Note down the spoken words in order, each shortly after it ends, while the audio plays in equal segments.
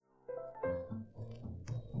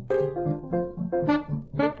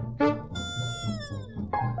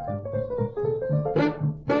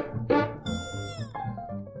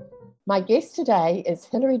My guest today is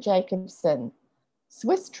Hilary Jacobson,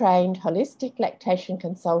 Swiss-trained holistic lactation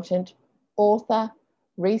consultant, author,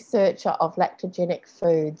 researcher of lactogenic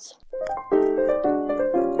foods.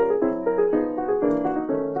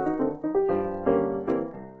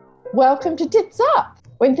 Welcome to Tits Up.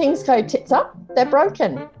 When things go tits up, they're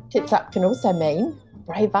broken. Tits up can also mean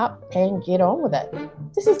brave up and get on with it.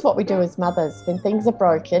 This is what we do as mothers. When things are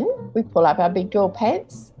broken, we pull up our big girl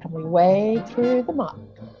pants and we wade through the muck.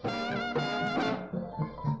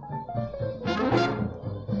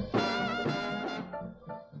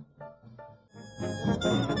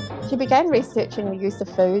 She began researching the use of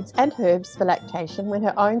foods and herbs for lactation when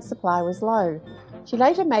her own supply was low. She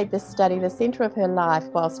later made this study the centre of her life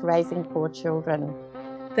whilst raising 4 children.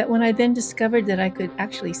 That when I then discovered that I could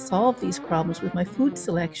actually solve these problems with my food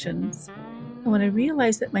selections, and when I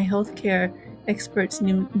realized that my healthcare experts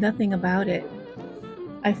knew nothing about it,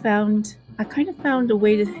 I kind of found a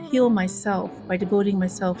way to heal myself by devoting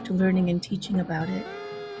myself to learning and teaching about it.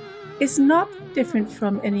 It's not different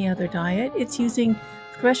from any other diet. It's using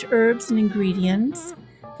fresh herbs and ingredients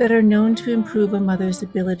that are known to improve a mother's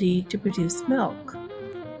ability to produce milk.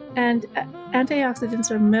 And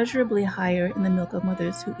antioxidants are measurably higher in the milk of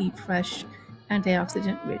mothers who eat fresh,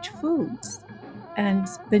 antioxidant-rich foods. And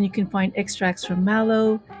then you can find extracts from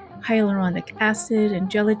mallow, hyaluronic acid,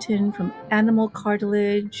 and gelatin from animal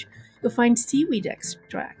cartilage. You'll find seaweed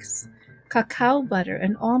extracts, cacao butter,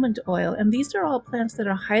 and almond oil. And these are all plants that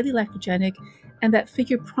are highly lactogenic and that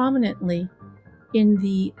figure prominently in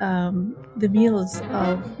the meals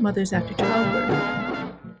of mothers after childbirth.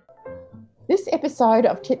 This episode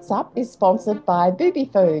of Tits Up is sponsored by Booby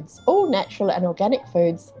Foods, all natural and organic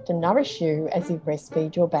foods to nourish you as you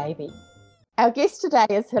breastfeed your baby. Our guest today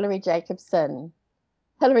is Hilary Jacobson.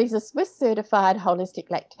 Hilary's a Swiss certified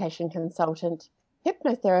holistic lactation consultant,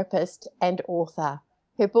 hypnotherapist, and author.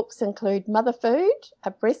 Her books include Mother Food,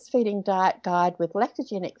 a breastfeeding diet guide with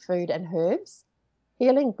lactogenic food and herbs,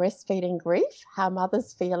 Healing Breastfeeding Grief, How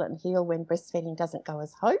Mothers Feel and Heal When Breastfeeding Doesn't Go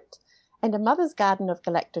As Hoped, and A Mother's Garden of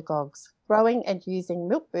Galactagogues, growing and using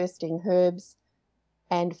milk-bursting herbs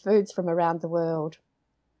and foods from around the world.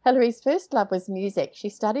 Hilary's first love was music. She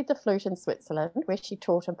studied the flute in Switzerland, where she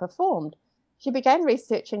taught and performed. She began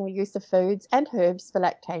researching the use of foods and herbs for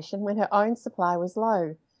lactation when her own supply was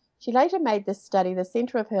low. She later made this study the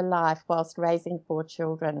centre of her life whilst raising 4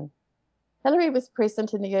 children. Hilary was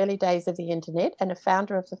present in the early days of the internet and a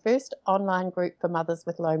founder of the first online group for mothers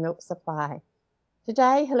with low milk supply.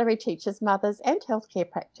 Today, Hilary teaches mothers and healthcare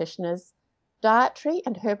practitioners dietary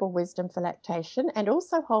and herbal wisdom for lactation and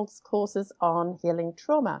also holds courses on healing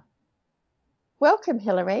trauma. Welcome,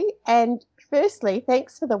 Hilary, and firstly,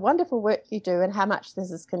 thanks for the wonderful work you do and how much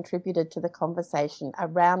this has contributed to the conversation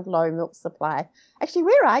around low milk supply. Actually,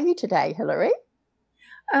 where are you today, Hilary?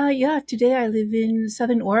 Today I live in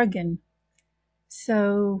Southern Oregon.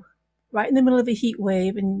 So right in the middle of a heat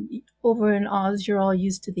wave, and over in Oz, you're all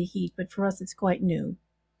used to the heat, but for us, it's quite new.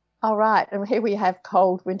 All right, and here we have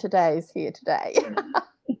cold winter days here today.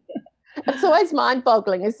 It's always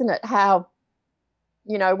mind-boggling, isn't it, how,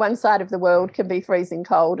 one side of the world can be freezing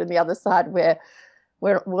cold and the other side we're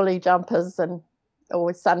woolly jumpers or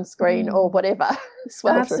with sunscreen or whatever.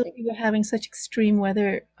 Sweltering. Absolutely, we're having such extreme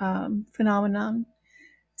weather phenomenon.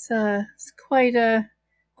 It's quite a...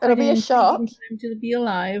 It'll be a shock. Time to be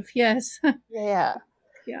alive, yes. Yeah.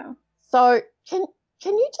 Yeah. So can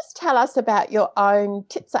you just tell us about your own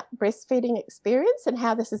Tits Up breastfeeding experience and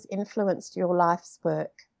how this has influenced your life's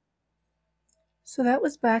work? So that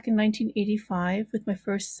was back in 1985 with my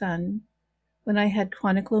first son, when I had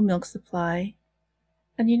chronic low milk supply.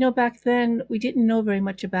 And back then we didn't know very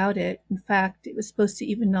much about it. In fact, it was supposed to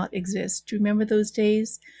even not exist. Do you remember those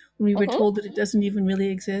days when we were told that it doesn't even really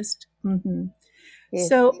exist? Mm-hmm. Yes.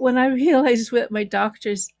 So when I realized that my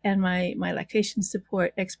doctors and my lactation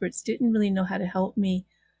support experts didn't really know how to help me,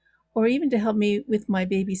 or even to help me with my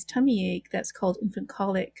baby's tummy ache that's called infant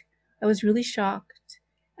colic, I was really shocked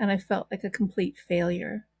and I felt like a complete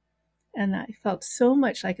failure. And I felt so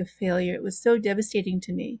much like a failure. It was so devastating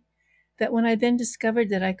to me that when I then discovered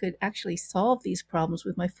that I could actually solve these problems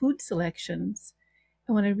with my food selections,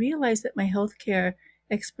 and when I realized that my healthcare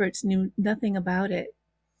experts knew nothing about it,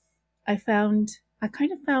 I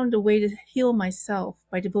kind of found a way to heal myself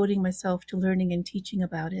by devoting myself to learning and teaching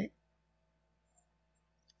about it.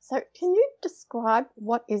 So can you describe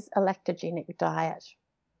what is a lactogenic diet?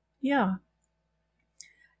 Yeah.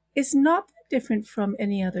 It's not different from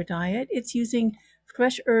any other diet. It's using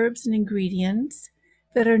fresh herbs and ingredients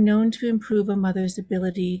that are known to improve a mother's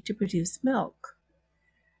ability to produce milk.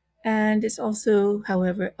 And it's also,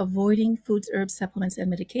 however, avoiding foods, herbs, supplements, and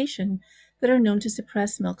medication that are known to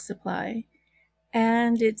suppress milk supply.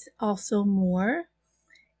 And it's also more,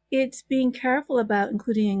 it's being careful about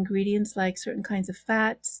including ingredients like certain kinds of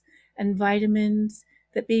fats and vitamins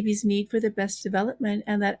that babies need for their best development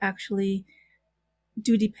and that actually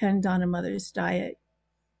do depend on a mother's diet.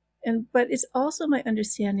 But it's also my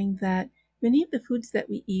understanding that many of the foods that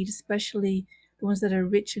we eat, especially the ones that are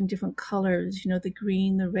rich in different colors, the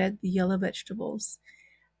green, the red, the yellow vegetables,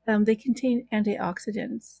 they contain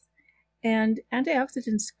antioxidants. And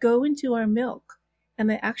antioxidants go into our milk and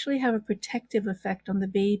they actually have a protective effect on the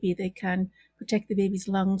baby. They can protect the baby's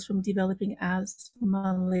lungs from developing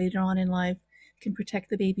asthma later on in life, can protect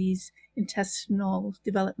the baby's intestinal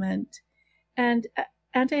development. And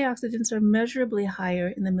antioxidants are measurably higher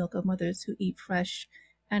in the milk of mothers who eat fresh,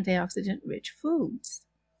 antioxidant-rich foods.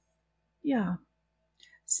 Yeah.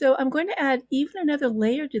 So I'm going to add even another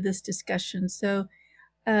layer to this discussion. So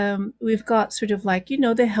we've got sort of like,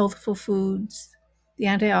 the healthful foods, the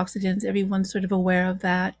antioxidants, everyone's sort of aware of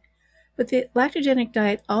that. But the lactogenic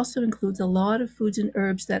diet also includes a lot of foods and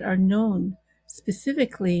herbs that are known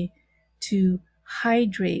specifically to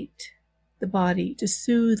hydrate the body, to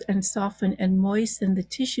soothe and soften and moisten the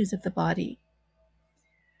tissues of the body.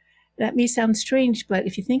 That may sound strange, but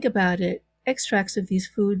if you think about it, extracts of these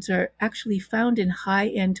foods are actually found in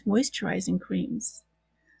high-end moisturizing creams.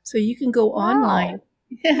 So you can go online.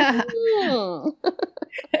 Yeah.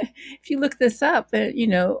 If you look this up, in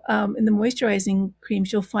the moisturizing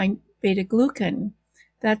creams, you'll find beta glucan.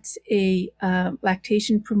 That's a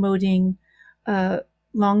lactation promoting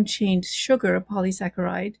long chain sugar, a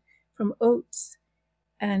polysaccharide from oats.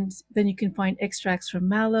 And then you can find extracts from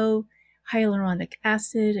mallow, hyaluronic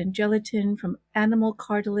acid, and gelatin from animal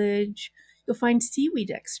cartilage. You'll find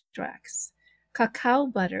seaweed extracts, cacao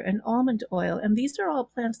butter, and almond oil. And these are all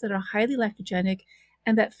plants that are highly lactogenic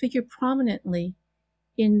and that figure prominently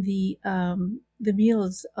in the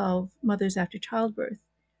meals of mothers after childbirth,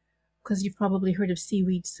 because you've probably heard of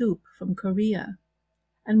seaweed soup from Korea.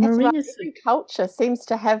 And moringa soup. Every culture seems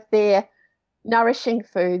to have their nourishing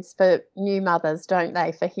foods for new mothers, don't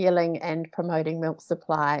they, for healing and promoting milk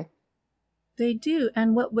supply. They do.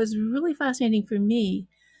 And what was really fascinating for me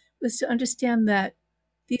was to understand that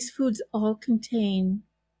these foods all contain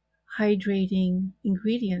hydrating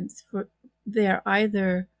ingredients. They're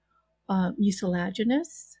either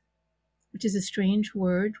mucilaginous, which is a strange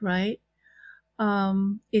word, right?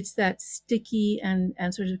 It's that sticky and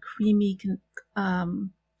sort of creamy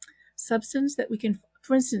substance that we can,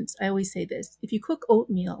 for instance, I always say this, if you cook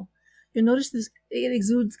oatmeal, you'll notice this, it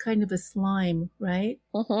exudes kind of a slime, right?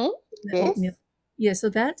 Mm-hmm. Yes. Oatmeal. Yeah, so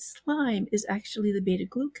that slime is actually the beta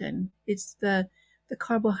glucan. It's the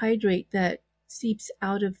carbohydrate that seeps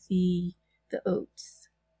out of the oats.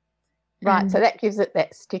 Right, so that gives it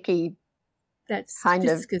that sticky, that's kind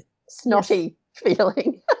of snotty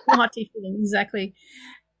feeling. Snotty feeling, exactly.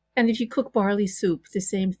 And if you cook barley soup, the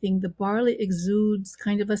same thing. The barley exudes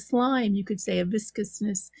kind of a slime, you could say, a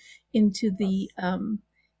viscousness into the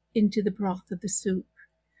broth of the soup.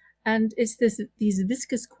 And it's these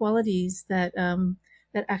viscous qualities that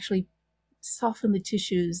actually soften the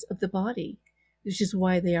tissues of the body, which is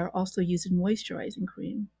why they are also used in moisturizing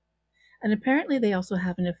cream. And apparently they also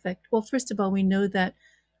have an effect. Well, first of all, we know that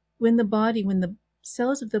when the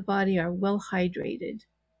cells of the body are well hydrated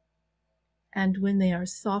and when they are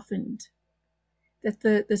softened, that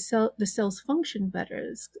the cells function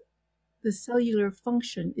better. The cellular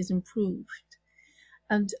function is improved.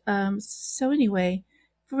 And so anyway,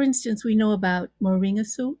 for instance, we know about moringa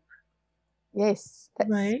soup. Yes,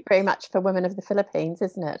 that's very much for women of the Philippines,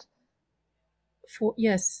 isn't it? For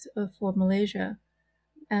Malaysia.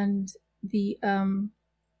 And they don't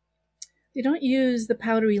use the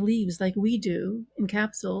powdery leaves like we do in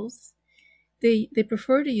capsules. They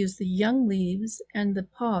prefer to use the young leaves and the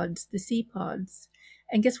pods, the sea pods.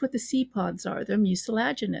 And guess what the sea pods are? They're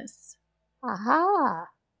mucilaginous. Aha!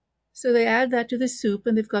 So they add that to the soup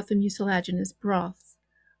and they've got the mucilaginous broth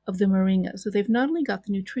of the moringa. So they've not only got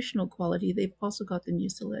the nutritional quality, they've also got the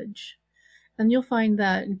mucilage. And you'll find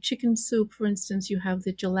that in chicken soup, for instance, you have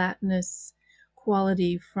the gelatinous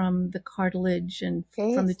quality from the cartilage and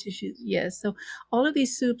from the tissues. Yes. So all of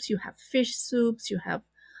these soups, you have fish soups, you have,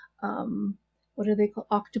 what are they called?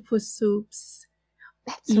 Octopus soups.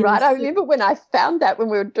 That's right. I remember when I found that when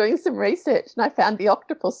we were doing some research and I found the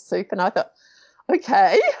octopus soup and I thought,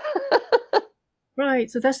 okay. Right.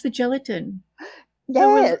 So that's the gelatin.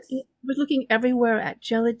 Yes. So we're looking everywhere at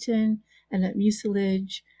gelatin and at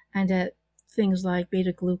mucilage and at things like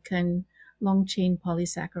beta glucan, long chain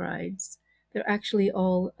polysaccharides. They're actually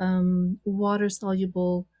all water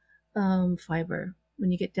soluble fiber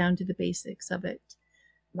when you get down to the basics of it.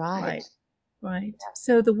 Right. Right.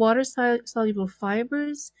 So the water soluble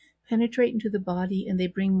fibers penetrate into the body and they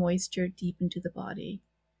bring moisture deep into the body.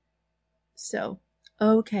 So,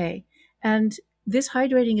 okay. And this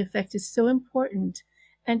hydrating effect is so important.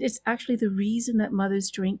 And it's actually the reason that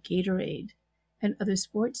mothers drink Gatorade and other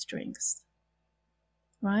sports drinks,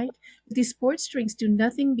 right? But these sports drinks do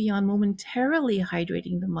nothing beyond momentarily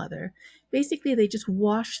hydrating the mother. Basically, they just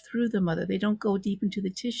wash through the mother. They don't go deep into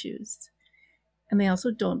the tissues. And they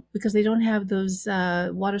also don't, because they don't have those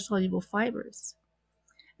water-soluble fibers.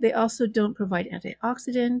 They also don't provide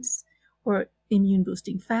antioxidants or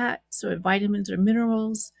immune-boosting fats or vitamins or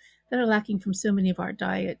minerals that are lacking from so many of our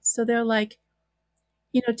diets. So they're like,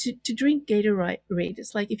 to drink Gatorade,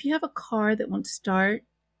 it's like if you have a car that won't start,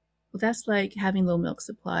 well, that's like having low milk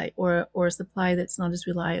supply or a supply that's not as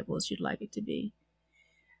reliable as you'd like it to be.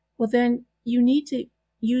 Well, then you need to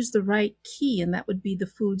use the right key, and that would be the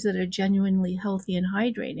foods that are genuinely healthy and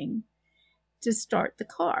hydrating to start the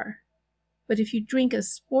car. But if you drink a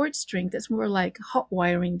sports drink, that's more like hot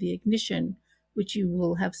wiring the ignition, which you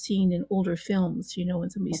will have seen in older films. When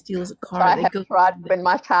somebody steals a car, I have tried when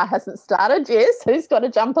my car hasn't started. Yes, who's got a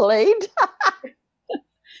jumper lead?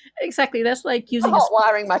 Exactly. That's like using hot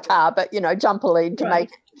wiring my car, but jumper lead to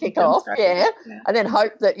make it kick off. Yeah. And then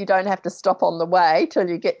hope that you don't have to stop on the way till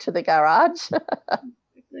you get to the garage.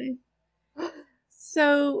 Exactly.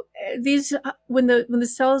 So these, when the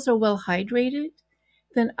cells are well hydrated,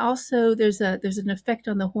 then also there's an effect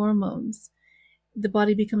on the hormones. The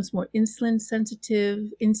body becomes more insulin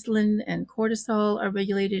sensitive. Insulin and cortisol are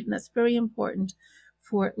regulated, and that's very important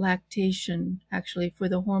for lactation, actually, for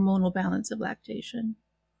the hormonal balance of lactation.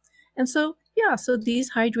 And so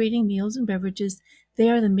these hydrating meals and beverages, they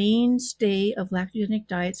are the mainstay of lactogenic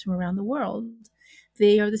diets from around the world.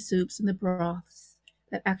 They are the soups and the broths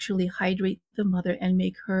that actually hydrate the mother and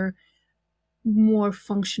make her more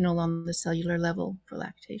functional on the cellular level for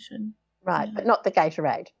lactation. Right, but not the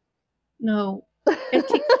Gatorade. No, it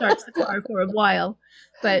kickstarts the car for a while,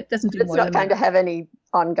 but doesn't do more than that. It's not going to have any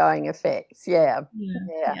ongoing effects. Yeah.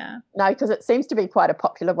 No, because it seems to be quite a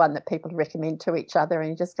popular one that people recommend to each other,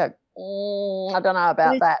 and you just go, I don't know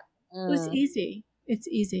about that. It's easy. It's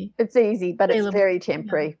easy. It's easy, but it's very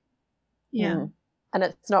temporary. Yeah. And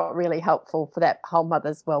it's not really helpful for that whole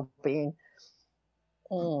mother's well-being.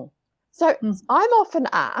 So I'm often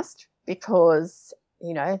asked, because,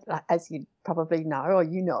 as you probably know,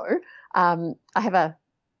 or I have a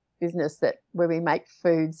business where we make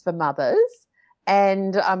foods for mothers,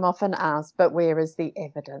 and I'm often asked, but where is the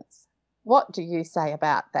evidence? What do you say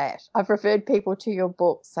about that? I've referred people to your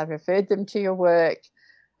books. I've referred them to your work.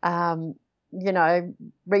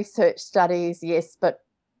 Research studies, yes, but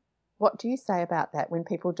what do you say about that when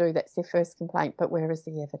people do? That's their first complaint, but where is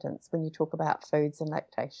the evidence when you talk about foods and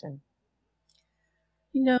lactation?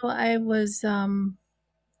 I was on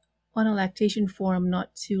a lactation forum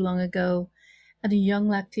not too long ago, and a young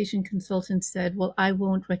lactation consultant said, well, I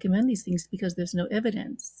won't recommend these things because there's no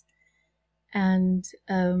evidence. And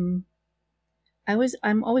I'm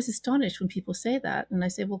always astonished when people say that. And I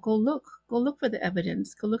say, well, go look for the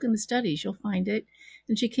evidence, go look in the studies, you'll find it.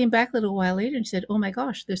 And she came back a little while later and said, oh my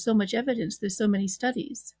gosh, there's so much evidence. There's so many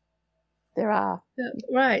studies. There are.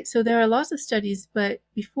 Right. So there are lots of studies, but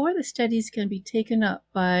before the studies can be taken up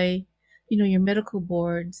by, your medical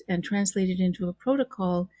boards and translated into a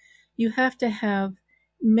protocol, you have to have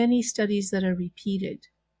many studies that are repeated,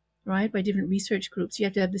 right, by different research groups. You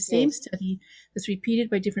have to have the same study that's repeated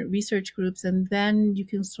by different research groups, and then you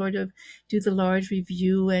can sort of do the large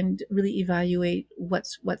review and really evaluate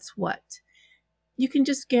what's what. You can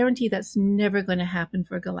just guarantee that's never going to happen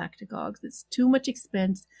for galactagogues. It's too much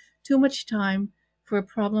expense, too much time for a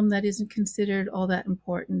problem that isn't considered all that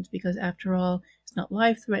important, because after all, it's not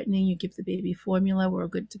life-threatening. You give the baby formula, we're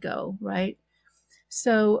good to go, right?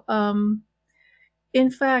 So,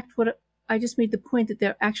 in fact, what I just made the point that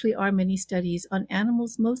there actually are many studies on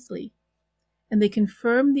animals mostly, and they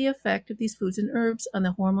confirm the effect of these foods and herbs on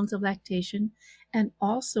the hormones of lactation and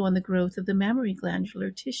also on the growth of the mammary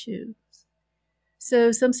glandular tissues.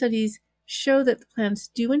 So some studies show that the plants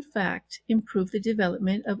do in fact improve the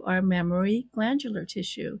development of our mammary glandular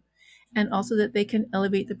tissue, and also that they can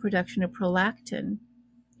elevate the production of prolactin.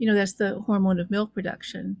 That's the hormone of milk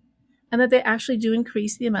production, and that they actually do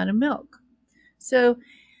increase the amount of milk. So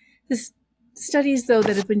the studies, though,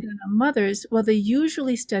 that have been done on mothers, well, they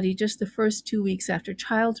usually study just the first 2 weeks after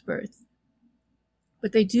childbirth.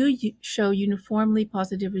 But they do show uniformly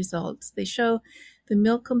positive results. They show the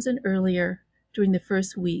milk comes in earlier, during the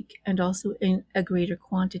first week and also in a greater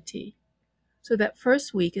quantity. So that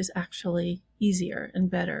first week is actually easier and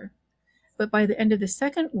better. But by the end of the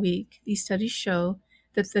second week, these studies show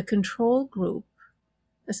that the control group,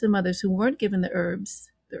 that's the mothers who weren't given the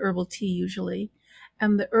herbs, the herbal tea usually,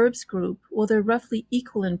 and the herbs group, well, they're roughly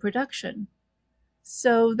equal in production.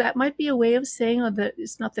 So that might be a way of saying that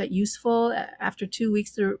it's not that useful. After 2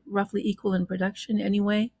 weeks, they're roughly equal in production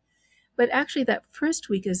anyway. But actually, that first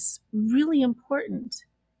week is really important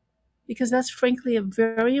because that's frankly a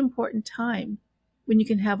very important time when you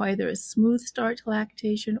can have either a smooth start to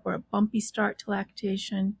lactation or a bumpy start to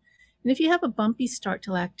lactation. And if you have a bumpy start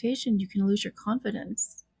to lactation, you can lose your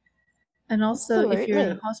confidence. And also, if you're in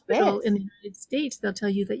a Absolutely. hospital in Yes. the United States, they'll tell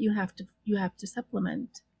you that you have to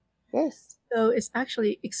supplement. Yes. So it's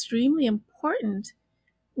actually extremely important.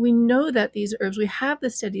 We know that these herbs, we have the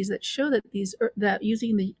studies that show that that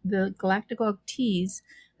using the galactagogue teas,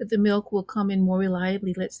 that the milk will come in more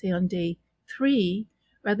reliably, let's say on day 3,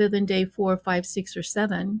 rather than day 4, 5, 6, or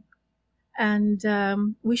 7.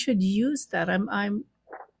 And we should use that. I'm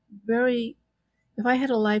very, if I had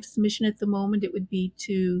a life's mission at the moment, it would be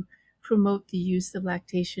to promote the use of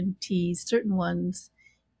lactation teas, certain ones,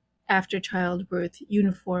 after childbirth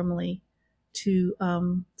uniformly to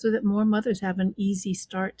so that more mothers have an easy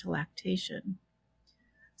start to lactation.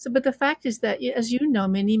 So, but the fact is that, as you know,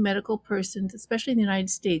 many medical persons, especially in the United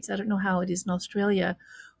States, I don't know how it is in Australia,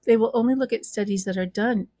 they will only look at studies that are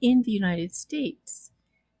done in the United States.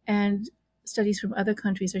 And studies from other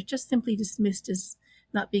countries are just simply dismissed as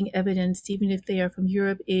not being evidenced, even if they are from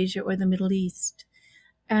Europe, Asia, or the Middle East.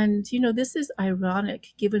 And, this is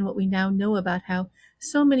ironic given what we now know about how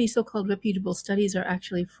so many so called reputable studies are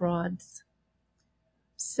actually frauds.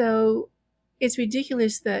 So it's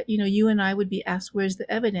ridiculous that, you and I would be asked, where's the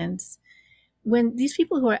evidence? When these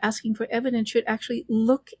people who are asking for evidence should actually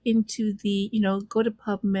look into go to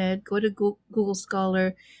PubMed, go to Google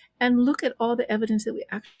Scholar, and look at all the evidence that we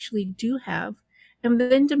actually do have, and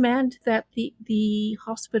then demand that the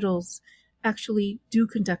hospitals actually do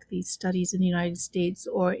conduct these studies in the United States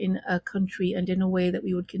or in a country and in a way that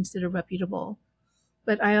we would consider reputable.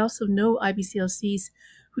 But I also know IBCLCs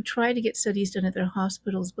who try to get studies done at their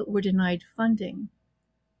hospitals but were denied funding.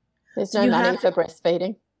 There's no money for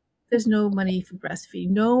breastfeeding. There's no money for breastfeeding.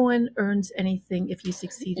 No one earns anything if you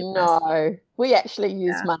succeed at breastfeeding. No, we actually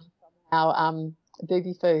use money from our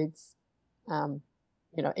Booby Foods,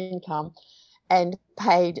 income, and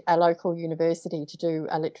paid a local university to do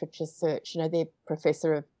a literature search. Their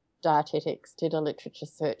professor of dietetics did a literature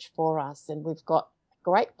search for us, and we've got a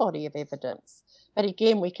great body of evidence. But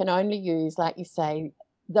again, we can only use, like you say,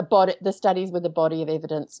 the studies with the body of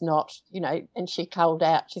evidence, not, and she culled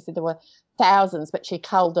out, she said there were thousands, but she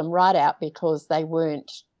culled them right out because they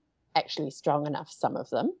weren't actually strong enough, some of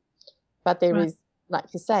them. But there is, like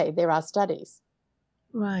you say, there are studies.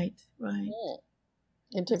 Right. Yeah,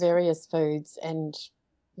 into various foods. And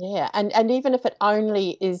and even if it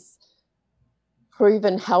only is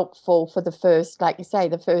proven helpful for the first, like you say,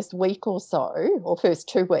 the first week or so, or first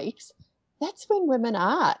 2 weeks, that's when women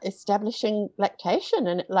are establishing lactation.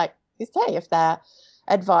 And like you say, if they're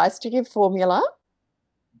advised to give formula,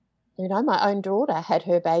 my own daughter had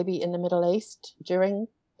her baby in the Middle East during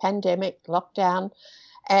pandemic lockdown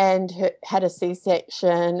and had a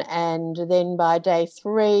C-section, and then by day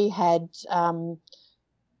 3 had,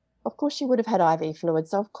 of course she would have had IV fluid,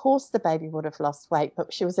 so of course the baby would have lost weight,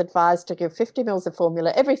 but she was advised to give 50 mils of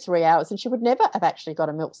formula every 3 hours, and she would never have actually got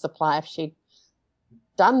a milk supply if she'd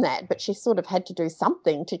done that, but she sort of had to do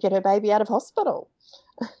something to get her baby out of hospital.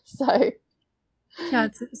 So yeah,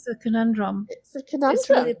 it's a conundrum. It's a conundrum. It's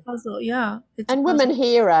really a puzzle. Yeah. And women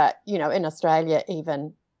here are, in Australia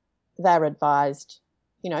even, they're advised,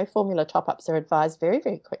 formula top-ups are advised very,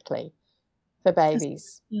 very quickly for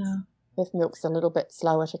babies. Yeah. If milk's a little bit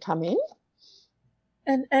slower to come in.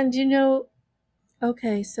 And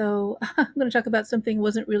okay, so I'm going to talk about something I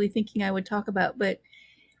wasn't really thinking I would talk about, but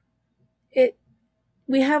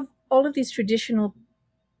we have all of these traditional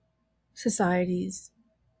societies,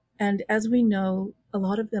 and as we know, a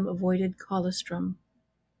lot of them avoided colostrum.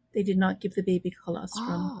 They did not give the baby colostrum.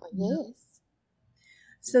 Oh, yes.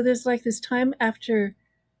 So there's like this time after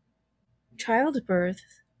childbirth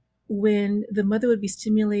when the mother would be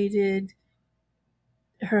stimulated,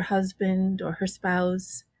 her husband or her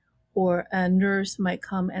spouse or a nurse might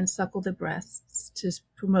come and suckle the breasts to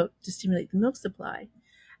stimulate the milk supply.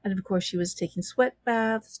 And of course, she was taking sweat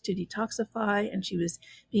baths to detoxify, and she was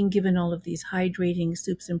being given all of these hydrating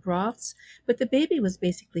soups and broths. But the baby was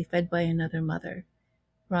basically fed by another mother,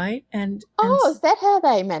 right? And is that how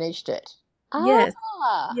they managed it? Yes.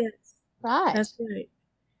 Ah, Yes. right. That's right.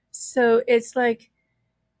 So it's like,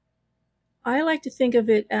 I like to think of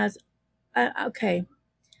it as, okay,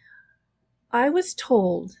 I was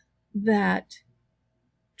told that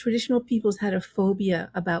traditional peoples had a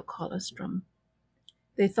phobia about colostrum.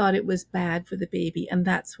 They thought it was bad for the baby, and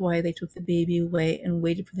that's why they took the baby away and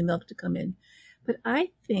waited for the milk to come in. But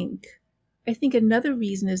I think another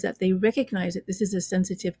reason is that they recognize that this is a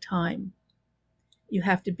sensitive time. You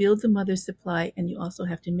have to build the mother's supply, and you also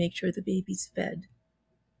have to make sure the baby's fed.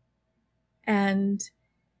 And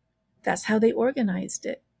that's how they organized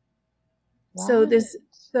it. So Right.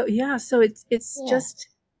 it's Yeah. just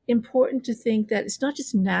important to think that it's not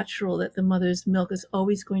just natural that the mother's milk is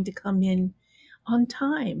always going to come in on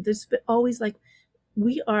time. There's always, like,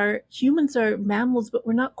 humans are mammals, but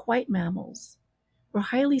we're not quite mammals. We're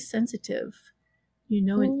highly sensitive, and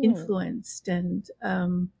Mm. influenced, and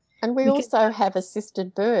And we we can. also have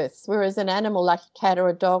assisted births, whereas an animal like a cat or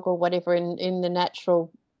a dog or whatever in the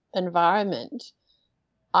natural environment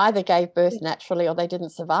either gave birth naturally or they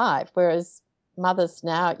didn't survive. Whereas mothers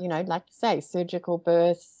now, like you say, surgical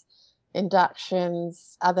births,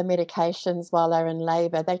 inductions, other medications while they're in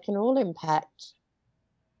labor, they can all impact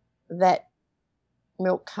that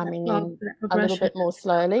milk coming in That a little progression. bit more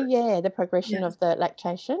slowly. Yeah, the progression Yes. of the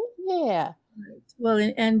lactation. Yeah. Right. Well,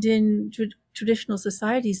 and in traditional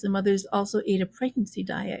societies, the mothers also ate a pregnancy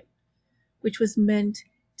diet, which was meant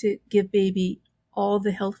to give baby all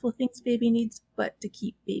the healthful things baby needs, but to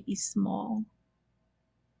keep baby small.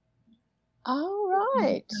 Oh,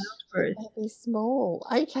 right. Keep Childbirth. baby small.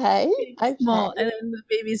 Okay. Baby Okay. small, and then the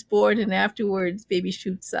baby's born, and afterwards, baby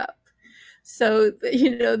shoots up. So,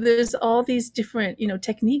 there's all these different,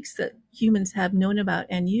 techniques that humans have known about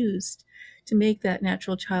and used to make that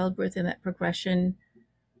natural childbirth and that progression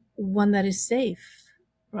one that is safe,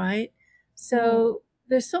 right? Mm. So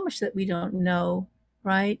there's so much that we don't know,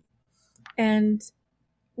 right? And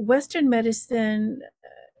Western medicine,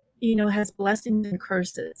 has blessings and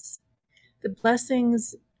curses. The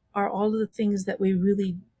blessings are all of the things that we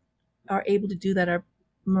really are able to do that are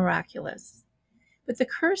miraculous. But the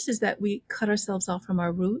curse is that we cut ourselves off from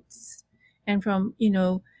our roots and from,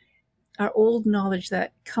 our old knowledge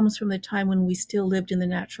that comes from the time when we still lived in the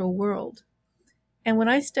natural world. And when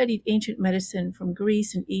I studied ancient medicine from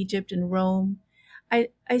Greece and Egypt and Rome, I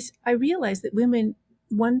realized that women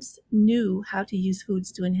once knew how to use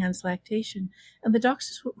foods to enhance lactation, and the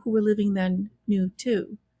doctors who were living then knew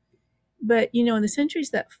too. But, in the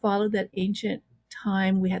centuries that followed that ancient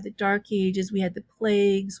time, we had the Dark Ages, we had the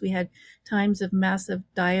plagues, we had times of massive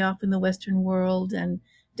die off in the Western world, and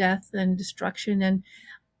death and destruction. And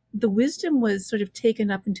the wisdom was sort of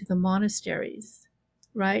taken up into the monasteries,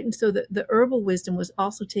 right? And so the herbal wisdom was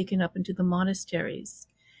also taken up into the monasteries.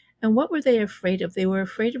 And what were they afraid of? They were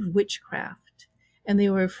afraid of witchcraft. And they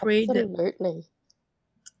were afraid that, Absolutely.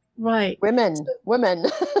 right. So, Women.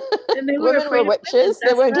 and they were Women were afraid of women. witches.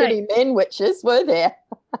 There That's weren't right. any men witches, were there?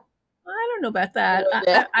 I don't know about Or that. were I,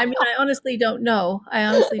 there? I, I mean, I honestly don't know. I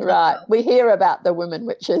honestly don't Right. know. We hear about the women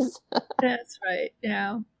witches. That's right.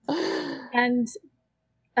 Yeah. And,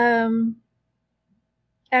 um,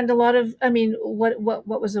 and a lot of, I mean, what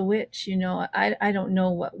was a witch? I don't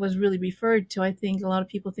know what was really referred to. I think a lot of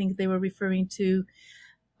people think they were referring to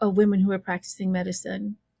women who were practicing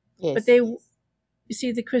medicine. But Yes. you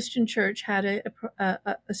see, the Christian church had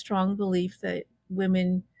a strong belief that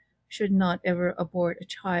women should not ever abort a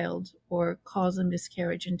child or cause a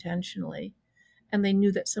miscarriage intentionally. And they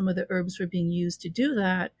knew that some of the herbs were being used to do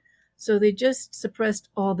that. So they just suppressed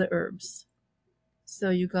all the herbs. So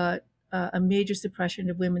you got a major suppression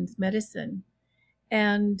of women's medicine.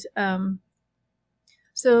 And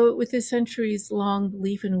so, with this centuries long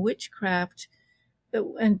belief in witchcraft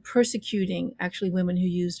and persecuting actually women who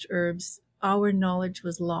used herbs, our knowledge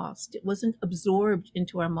was lost. It wasn't absorbed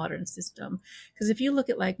into our modern system. Because if you look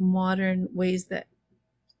at like modern ways that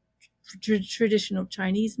traditional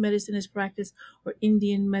Chinese medicine is practiced, or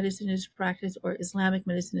Indian medicine is practiced, or Islamic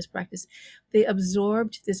medicine is practiced, they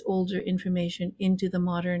absorbed this older information into the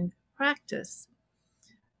modern practice.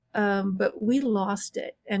 But we lost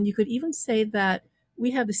it. And you could even say that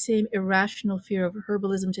we have the same irrational fear of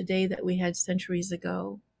herbalism today that we had centuries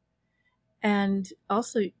ago. And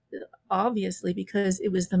also, obviously, because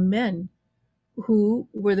it was the men who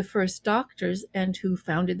were the first doctors and who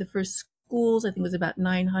founded the first schools. I think it was about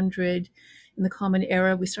 900 in the Common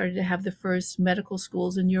Era. We started to have the first medical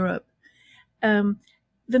schools in Europe. Um,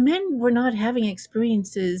 the men were not having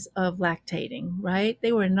experiences of lactating, right?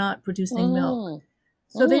 They were not producing milk. Mm.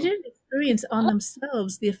 So they Mm. didn't experience on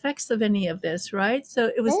themselves the effects of any of this, right?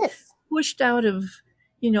 So it was Yes. pushed out of,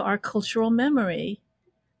 our cultural memory.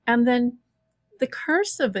 And then The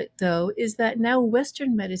curse of it, though, is that now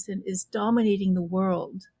Western medicine is dominating the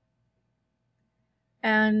world.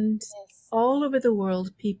 And Yes. all over the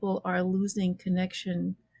world, people are losing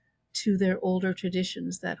connection to their older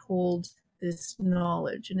traditions that hold this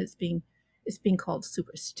knowledge, and it's being called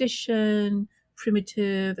superstition,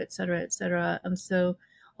 primitive, etc., etc. And so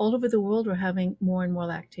all over the world, we're having more and more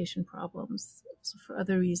lactation problems. So for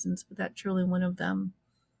other reasons, but that's surely one of them.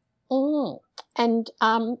 Mm. And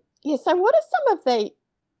yeah, so what are some of the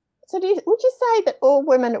so would you say that all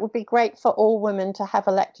women, it would be great for all women to have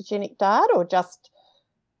a lactogenic diet, or just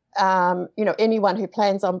anyone who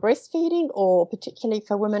plans on breastfeeding, or particularly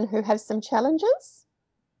for women who have some challenges?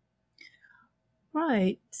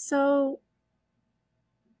 Right. So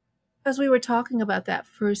as we were talking about that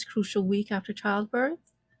first crucial week after childbirth,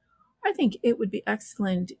 I think it would be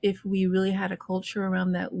excellent if we really had a culture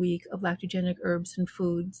around that week of lactogenic herbs and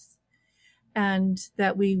foods, and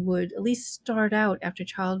that we would at least start out after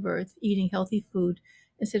childbirth eating healthy food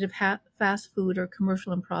instead of fast food or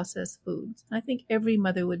commercial and processed foods. And I think every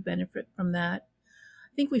mother would benefit from that.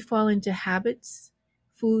 I think we fall into habits,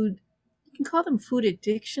 food, you can call them food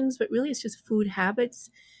addictions, but really it's just food habits.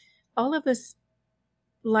 All of us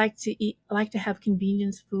like to have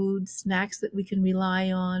convenience foods, snacks that we can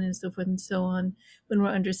rely on, and so forth and so on when we're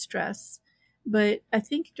under stress. But I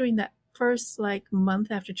think during that first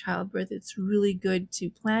month after childbirth, it's really good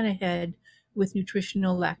to plan ahead with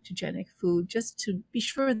nutritional lactogenic food just to be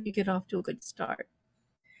sure that you get off to a good start.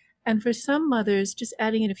 And for some mothers, just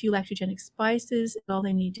adding in a few lactogenic spices is all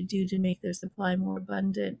they need to do to make their supply more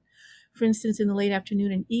abundant. For instance, in the late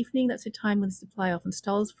afternoon and evening, that's a time when the supply often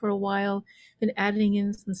stalls for a while. Then adding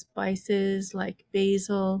in some spices like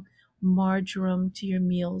basil, marjoram to your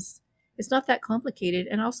meals. It's not that complicated.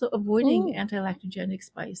 And also avoiding Mm. anti-lactogenic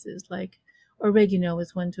spices like oregano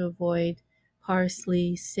is one to avoid,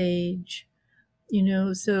 parsley, sage,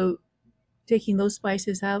 so taking those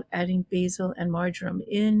spices out, adding basil and marjoram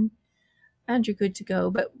in, and you're good to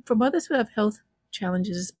go. But for mothers who have health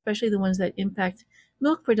challenges, especially the ones that impact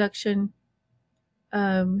milk production,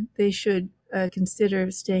 they should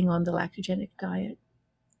consider staying on the lactogenic diet.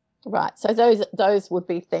 Right. So those would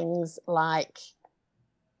be things like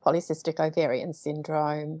polycystic ovarian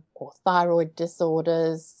syndrome or thyroid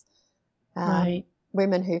disorders, Right.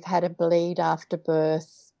 women who've had a bleed after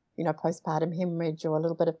birth, postpartum hemorrhage or a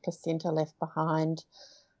little bit of placenta left behind.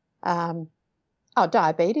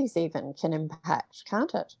 Diabetes even can impact,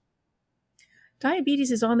 can't it?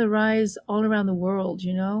 Diabetes is on the rise all around the world,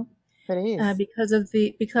 It is.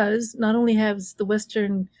 because not only has the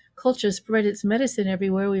Western culture spread its medicine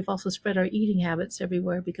everywhere, we've also spread our eating habits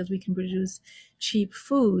everywhere because we can produce cheap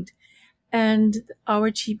food. And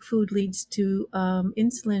our cheap food leads to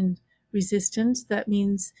insulin resistance. That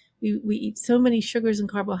means we eat so many sugars and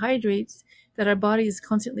carbohydrates that our body is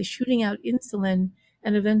constantly shooting out insulin,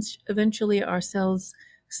 and eventually our cells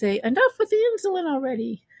say, enough with the insulin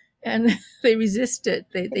already. And they resist it.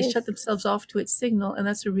 They shut Yes. themselves off to its signal, and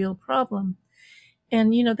that's a real problem.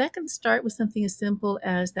 And, that can start with something as simple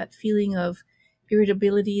as that feeling of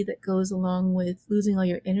irritability that goes along with losing all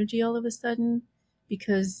your energy all of a sudden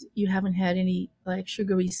because you haven't had any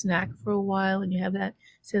sugary snack for a while, and you have that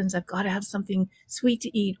sense, I've got to have something sweet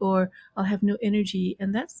to eat or I'll have no energy.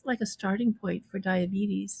 And that's like a starting point for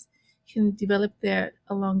diabetes. It can develop there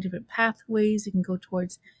along different pathways. It can go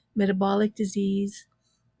towards metabolic disease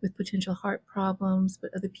with potential heart problems,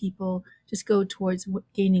 but other people just go towards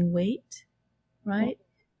gaining weight, right?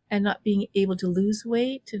 And not being able to lose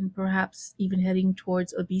weight, and perhaps even heading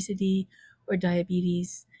towards obesity or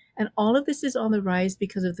diabetes. And all of this is on the rise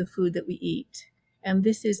because of the food that we eat. And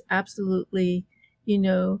this is absolutely,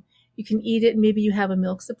 you can eat it and maybe you have a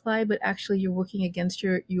milk supply, but actually you're working against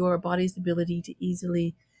your body's ability to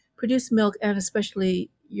easily produce milk, and especially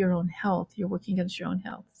your own health. You're working against your own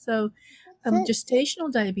health. So That's it.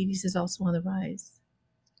 gestational diabetes is also on the rise.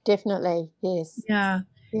 Definitely, yes. Yeah.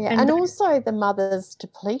 Yeah, And and also the mother's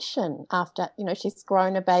depletion after, she's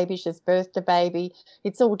grown a baby, she's birthed a baby,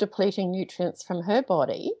 it's all depleting nutrients from her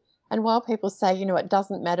body. And while people say, it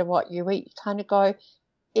doesn't matter what you eat, you kind of go,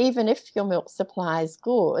 even if your milk supply is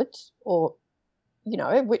good, or,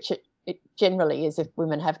 which it generally is if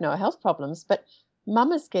women have no health problems, but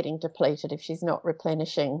mum is getting depleted if she's not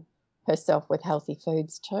replenishing herself with healthy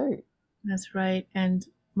foods too. that's right. And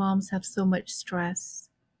moms have so much stress.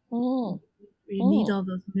 Mm, You need mm. all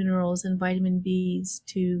those minerals and vitamin B's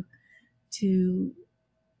to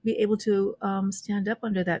be able to stand up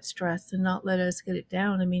under that stress and not let us get it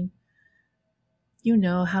down. I mean,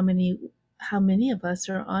 how many of us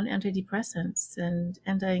are on antidepressants and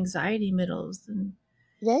anti-anxiety middles, and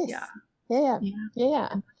Yes. yeah, Yeah. yeah. Yeah.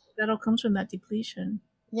 And that all comes from that depletion.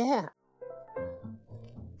 Yeah.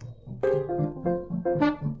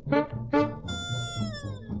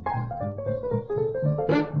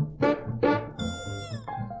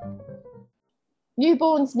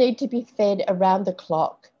 Newborns need to be fed around the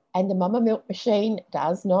clock, and the mama milk machine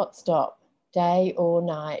does not stop, day or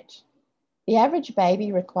night. The average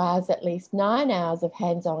baby requires at least 9 hours of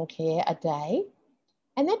hands-on care a day,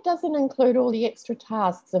 and that doesn't include all the extra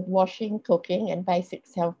tasks of washing, cooking, and basic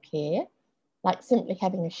self-care, like simply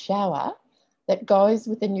having a shower, that goes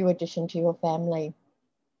with a new addition to your family.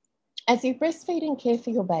 As you breastfeed and care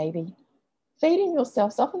for your baby, feeding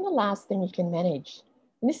yourself is often the last thing you can manage.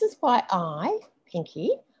 And this is why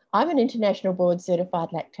Pinky, I'm an international board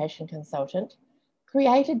certified lactation consultant,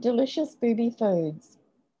 created delicious booby foods.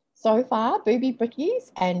 So far, booby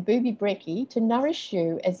brickies and booby brekkie to nourish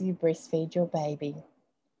you as you breastfeed your baby.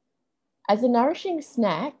 As a nourishing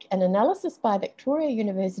snack, an analysis by Victoria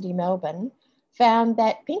University Melbourne found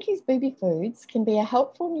that Pinky's booby foods can be a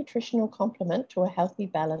helpful nutritional complement to a healthy,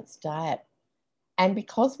 balanced diet. And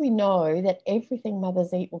because we know that everything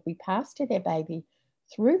mothers eat will be passed to their baby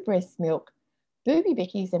through breast milk, booby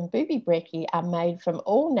bickies and booby brekkie are made from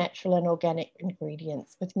all natural and organic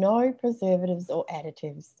ingredients with no preservatives or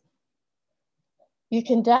additives. You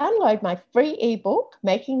can download my free ebook,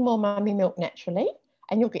 Making More Mummy Milk Naturally,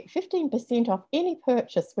 and you'll get 15% off any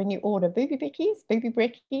purchase when you order booby bickies, booby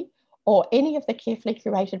brekkie, or any of the carefully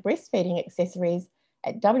curated breastfeeding accessories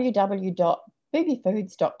at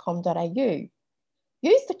www.boobyfoods.com.au.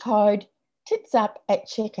 Use the code TITSUP at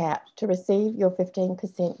checkout to receive your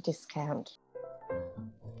 15% discount.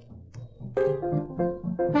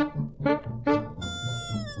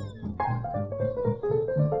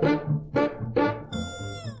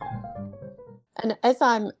 And as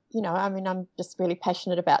I'm just really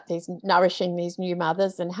passionate about nourishing these new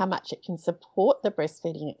mothers and how much it can support the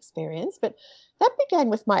breastfeeding experience. But that began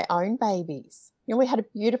with my own babies. We had a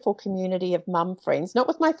beautiful community of mum friends, not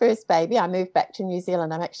with my first baby. I moved back to New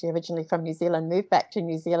Zealand. I'm actually originally from New Zealand, moved back to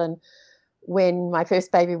New Zealand when my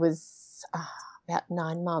first baby was about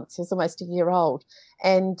 9 months. He was almost a year old.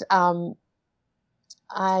 And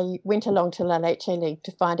I went along to La Leche League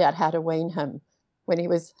to find out how to wean him when he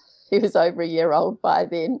was over a year old by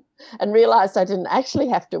then, and realised I didn't actually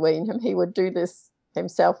have to wean him. He would do this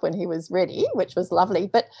himself when he was ready, which was lovely.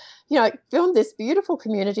 But, formed this beautiful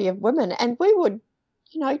community of women, and we would,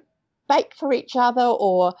 bake for each other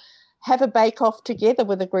or have a bake-off together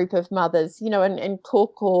with a group of mothers, and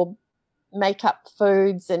cook or make up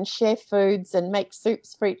foods and share foods and make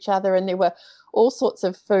soups for each other. And there were all sorts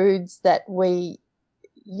of foods that we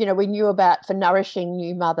knew about for nourishing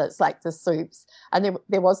new mothers, like the soups. And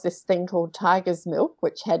there was this thing called Tiger's Milk,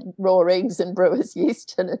 which had raw eggs and brewer's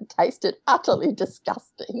yeast and it tasted utterly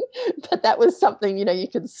disgusting. But that was something, you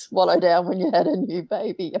could swallow down when you had a new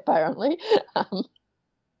baby, apparently.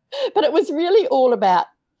 But it was really all about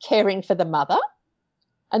caring for the mother.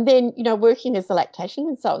 And then, working as a lactation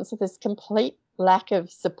consultant, so there's complete lack of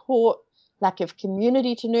support, lack of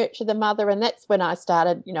community to nurture the mother. And that's when I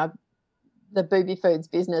started, the Booby Foods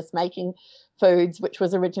business, making foods, which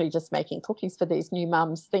was originally just making cookies for these new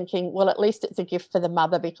mums, thinking, well, at least it's a gift for the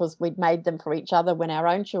mother because we'd made them for each other when our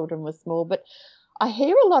own children were small. But I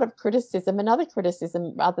hear a lot of criticism. Another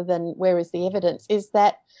criticism, rather than where is the evidence, is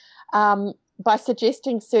that by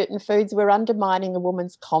suggesting certain foods, we're undermining a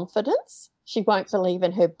woman's confidence. She won't believe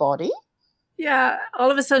in her body. Yeah,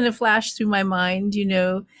 all of a sudden it flashed through my mind,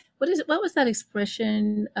 what is it? What was that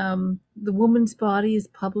expression? The woman's body is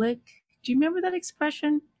public. Do you remember that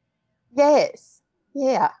expression? Yes.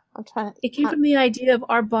 Yeah. I'm trying to. It came from the idea of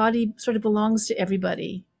our body sort of belongs to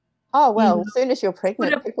everybody. Oh, well, as soon as you're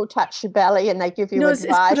pregnant, people touch your belly and they give you advice.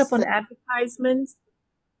 It's put up on advertisements.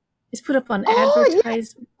 It's put up on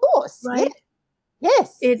advertisements. Yeah, of course. Right? Yeah.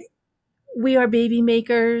 Yes. We are baby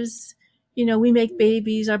makers. We make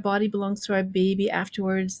babies. Our body belongs to our baby.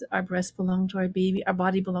 Afterwards, our breasts belong to our baby. Our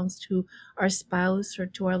body belongs to our spouse or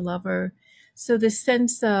to our lover. So the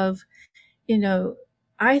sense of,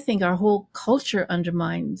 I think our whole culture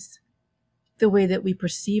undermines the way that we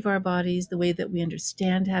perceive our bodies, the way that we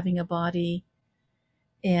understand having a body.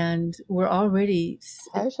 And we're already,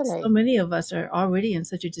 so many of us are already in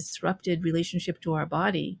such a disrupted relationship to our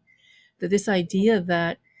body that this idea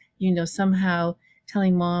that, somehow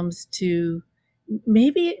telling moms to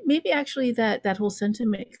maybe actually that whole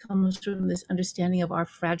sentiment comes from this understanding of our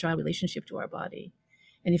fragile relationship to our body.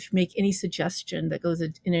 And if you make any suggestion that goes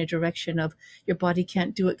in a direction of your body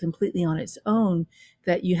can't do it completely on its own,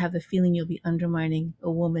 that you have the feeling you'll be undermining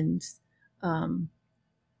a woman's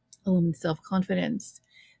self-confidence.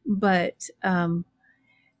 But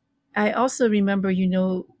I also remember,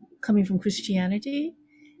 coming from Christianity,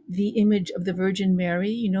 the image of the Virgin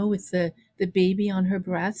Mary, with the baby on her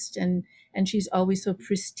breast, and she's always so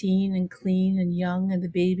pristine and clean and young, and the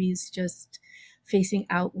baby's just facing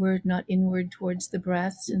outward, not inward towards the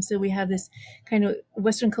breast. And so we have this kind of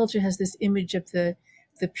Western culture has this image of the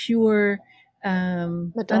pure,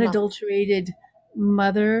 Madonna. unadulterated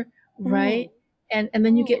mother, right? And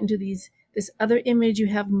then you get into this other image. You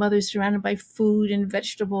have mothers surrounded by food and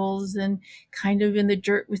vegetables and kind of in the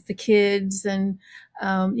dirt with the kids, and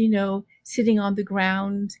sitting on the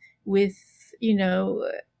ground with,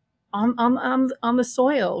 on the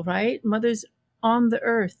soil, right? Mothers on the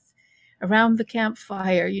earth around the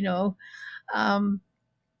campfire,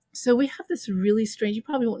 so we have this really strange. You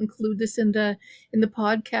probably won't include this in the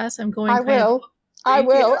podcast. I'm going. I will. I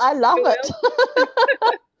will. I love it.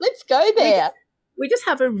 Let's go there. We just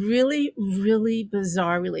have a really, really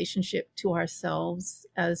bizarre relationship to ourselves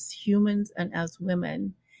as humans and as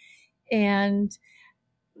women. And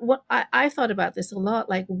what I thought about this a lot,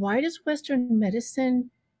 like, why does Western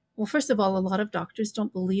medicine, well, first of all, a lot of doctors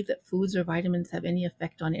don't believe that foods or vitamins have any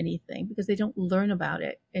effect on anything because they don't learn about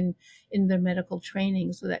it in their medical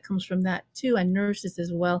training. So that comes from that too. And nurses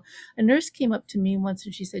as well. A nurse came up to me once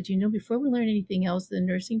and she said, before we learn anything else in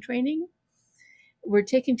nursing training, we're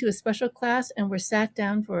taken to a special class and we're sat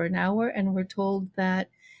down for an hour and we're told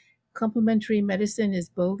that complementary medicine is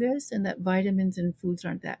bogus and that vitamins and foods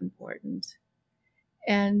aren't that important.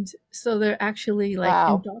 And so they're actually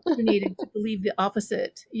indoctrinated to believe the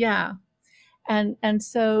opposite. Yeah. And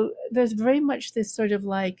so there's very much this sort of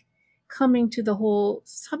like coming to the whole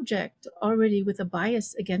subject already with a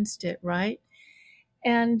bias against it, right?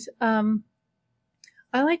 And I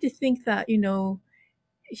like to think that,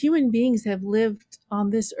 human beings have lived on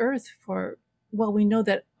this earth for, well, we know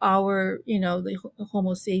that the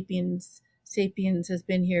Homo sapiens has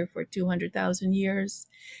been here for 200,000 years.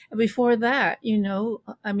 And before that,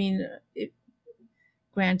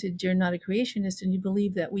 granted, you're not a creationist and you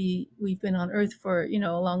believe that we've been on earth for, a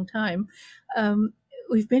long time.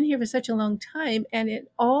 We've been here for such a long time. And in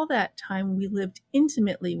all that time, we lived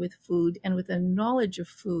intimately with food and with a knowledge of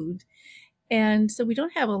food. And so we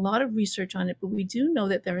don't have a lot of research on it, but we do know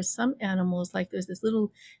that there are some animals, like there's this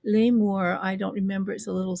little lemur, I don't remember, it's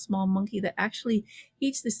a little small monkey that actually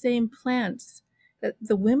eats the same plants that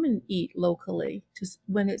the women eat locally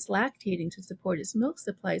when it's lactating to support its milk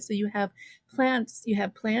supply. So you have plants, you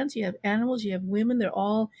have animals, you have women, they're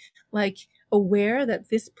all like aware that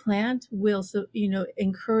this plant will,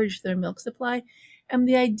 encourage their milk supply. And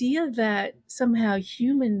the idea that somehow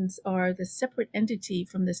humans are the separate entity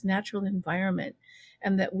from this natural environment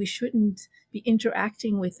and that we shouldn't be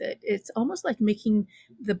interacting with it, it's almost like making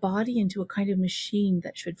the body into a kind of machine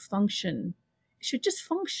that should function. It should just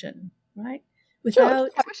function, right? I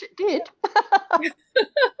wish it did. Yes,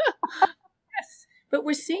 but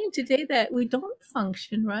we're seeing today that we don't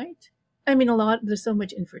function, right? I mean, there's so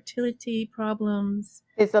much infertility problems.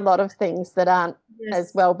 There's a lot of things that aren't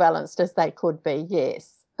as well balanced as they could be,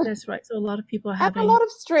 yes. That's right. So a lot of people are having... And a lot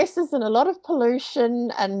of stresses and a lot of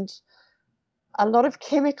pollution and a lot of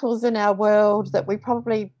chemicals in our world that we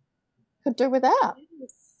probably could do without.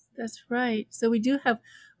 Yes, that's right. So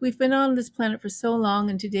we've been on this planet for so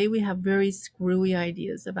long, and today we have very screwy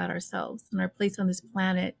ideas about ourselves and our place on this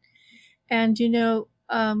planet. And,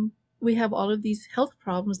 we have all of these health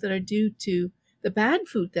problems that are due to the bad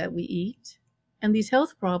food that we eat. And these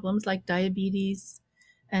health problems like diabetes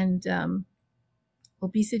and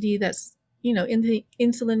obesity, that's, in the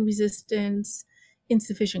insulin resistance,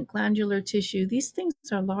 insufficient glandular tissue, these things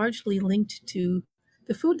are largely linked to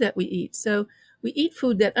the food that we eat. So we eat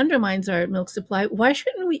food that undermines our milk supply. Why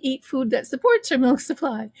shouldn't we eat food that supports our milk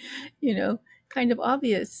supply? Kind of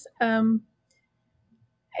obvious.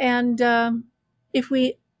 If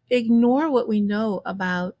we ignore what we know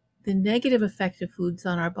about the negative effect of foods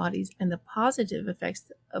on our bodies and the positive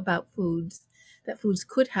effects that foods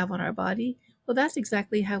could have on our body, well, that's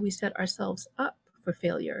exactly how we set ourselves up for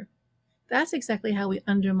failure. That's exactly how we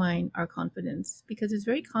undermine our confidence, because it's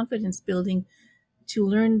very confidence building to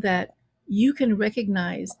learn that you can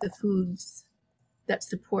recognize the foods that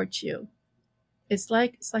support you. It's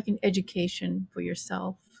like an education for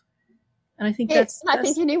yourself. And I think I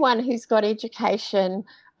think anyone who's got education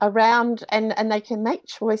around and they can make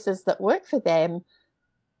choices that work for them,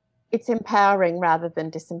 it's empowering rather than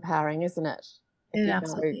disempowering, isn't it? It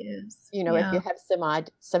absolutely is. If you have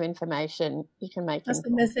some information, you can make. That's the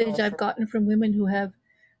message I've gotten from women who have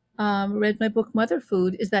read my book, Mother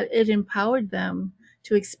Food, is that it empowered them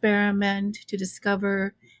to experiment, to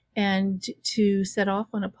discover, and to set off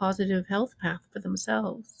on a positive health path for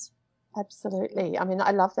themselves. Absolutely. I mean,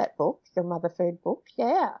 I love that book, your Mother Food book.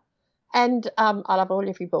 Yeah. And I love all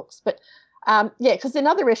of your books. But because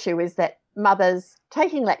another issue is that mothers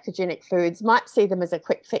taking lactogenic foods might see them as a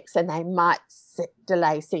quick fix, and they might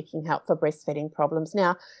delay seeking help for breastfeeding problems.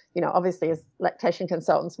 Now, obviously as lactation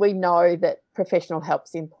consultants, we know that professional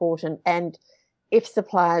help's important, and if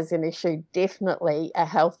supply is an issue, definitely a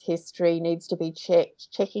health history needs to be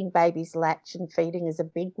checked. Checking babies' latch and feeding is a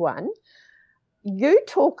big one. You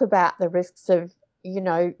talk about the risks of,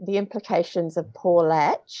 the implications of poor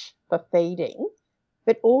latch for feeding,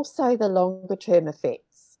 but also the longer term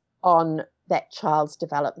effects on that child's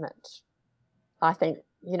development. I think,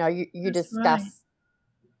 you discuss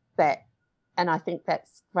that, and I think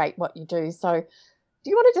that's great what you do. So do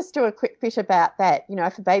you want to just do a quick bit about that?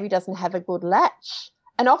 If a baby doesn't have a good latch,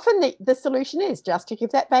 and often the solution is just to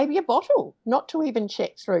give that baby a bottle, not to even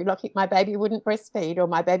check through, like if my baby wouldn't breastfeed or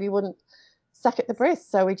my baby wouldn't suck at the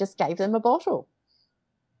breast, so we just gave them a bottle.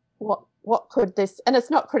 What could this, and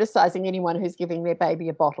it's not criticizing anyone who's giving their baby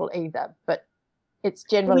a bottle either, but it's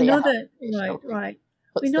generally we know that right.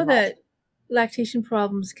 We know that lactation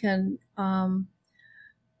problems can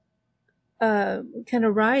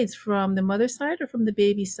arise from the mother's side or from the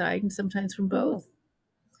baby's side, and sometimes from both.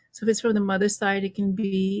 So if it's from the mother's side, it can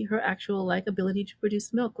be her actual ability to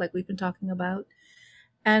produce milk, like we've been talking about.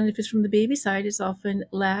 And if it's from the baby side, it's often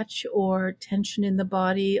latch or tension in the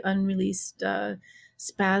body, unreleased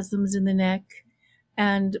spasms in the neck,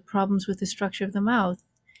 and problems with the structure of the mouth.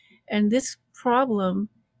 And this problem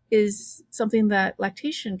is something that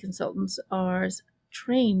lactation consultants are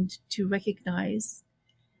trained to recognize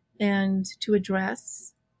and to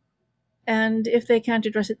address. And if they can't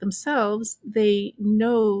address it themselves, they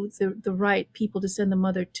know the right people to send the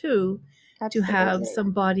mother to have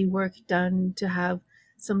some body work done, to have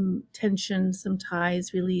some tension, some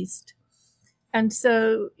ties released. And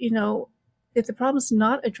so, if the problem's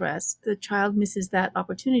not addressed, the child misses that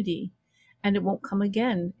opportunity and it won't come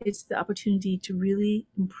again. It's the opportunity to really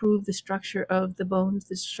improve the structure of the bones,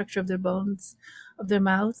 the structure of their bones, of their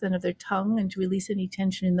mouth and of their tongue, and to release any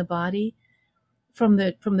tension in the body from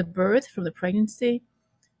the birth, from the pregnancy.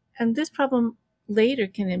 And this problem later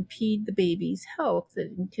can impede the baby's health.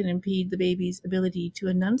 It can impede the baby's ability to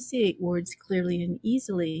enunciate words clearly and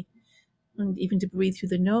easily, and even to breathe through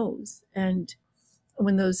the nose. And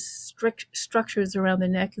when those strict structures around the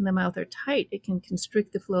neck and the mouth are tight, it can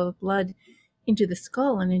constrict the flow of blood into the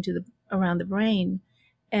skull and around the brain,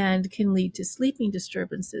 and can lead to sleeping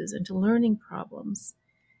disturbances and to learning problems.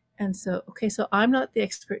 And so I'm not the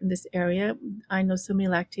expert in this area. I know so many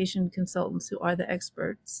lactation consultants who are the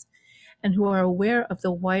experts and who are aware of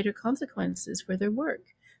the wider consequences for their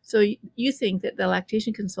work. So you think that the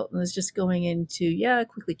lactation consultant is just going into,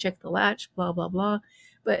 quickly check the latch, blah, blah, blah.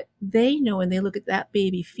 But they know, when they look at that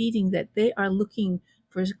baby feeding, that they are looking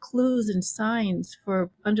for clues and signs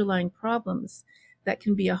for underlying problems that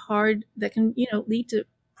can be lead to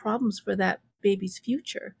problems for that baby's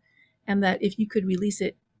future. And that if you could release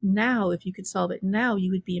it now, if you could solve it now,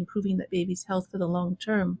 you would be improving that baby's health for the long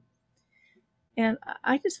term. And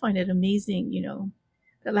I just find it amazing,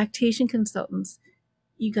 that lactation consultants,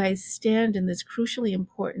 you guys stand in this crucially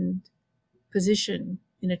important position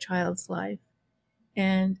in a child's life.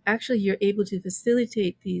 And actually, you're able to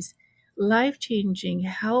facilitate these life-changing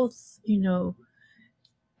health,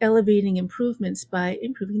 elevating improvements by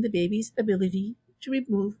improving the baby's ability to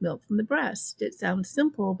remove milk from the breast. It sounds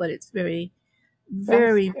simple, but it's very,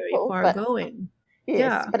 very, very far going.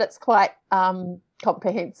 Yes, but it's quite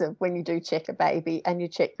comprehensive when you do check a baby and you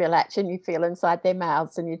check their latch and you feel inside their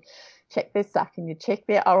mouths and you check their suck and you check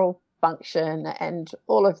their oral function and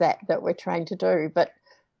all of that we're trained to do. But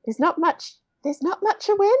there's not much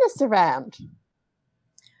awareness around.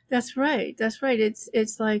 That's right.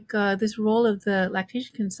 It's like this role of the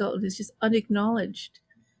lactation consultant is just unacknowledged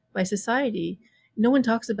by society. No one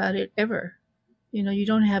talks about it ever. You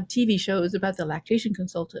don't have TV shows about the lactation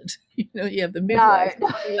consultant. You have the midwife. No.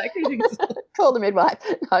 The lactation consultant. Call the midwife.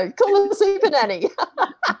 No, call the super nanny.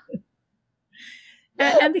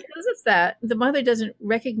 and because of that, the mother doesn't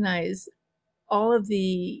recognize all of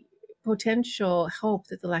the potential help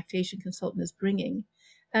that the lactation consultant is bringing.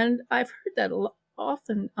 And I've heard that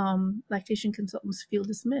often lactation consultants feel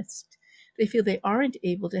dismissed. They feel they aren't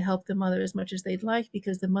able to help the mother as much as they'd like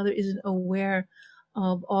because the mother isn't aware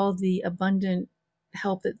of all the abundant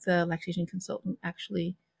help that the lactation consultant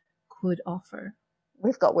actually could offer.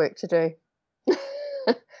 We've got work to do.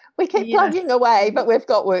 We keep plugging away, but we've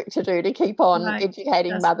got work to do to keep on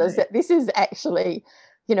educating mothers that this is actually,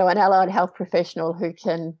 an allied health professional who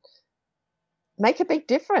can make a big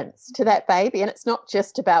difference to that baby. And it's not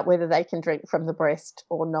just about whether they can drink from the breast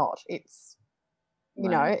or not. It's,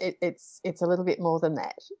 it's a little bit more than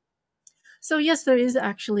that. So yes, there is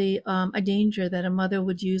actually a danger that a mother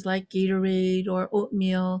would use like Gatorade or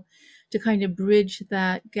oatmeal to kind of bridge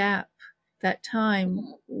that gap, that time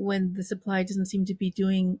when the supply doesn't seem to be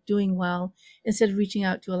doing well, instead of reaching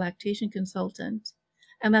out to a lactation consultant.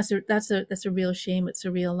 And that's a real shame. It's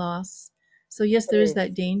a real loss. So yes, It there is that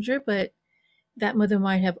is. danger, but that mother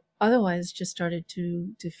might have otherwise just started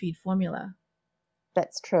to feed formula.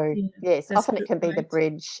 That's true. Yeah, Yes, that's often it can be the right.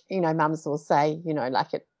 bridge. Mums will say,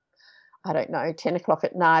 like at, I don't know, 10 o'clock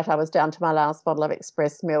at night, I was down to my last bottle of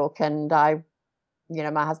express milk, and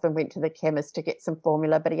my husband went to the chemist to get some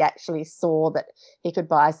formula, but he actually saw that he could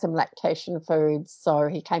buy some lactation foods. So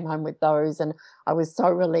he came home with those, and I was so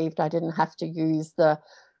relieved I didn't have to use the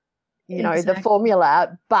Exactly.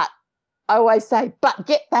 formula. But I always say, but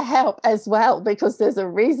get the help as well, because there's a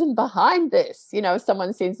reason behind this. If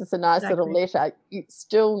someone sends us a nice little Exactly. letter, you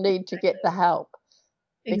still need to get the help,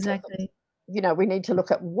 because, Exactly. we need to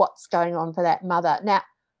look at what's going on for that mother. Now,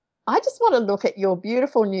 I just want to look at your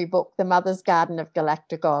beautiful new book, The Mother's Garden of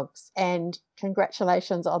Galactagogues, and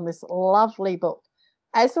congratulations on this lovely book.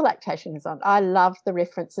 As the lactation is on, I love the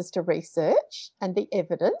references to research and the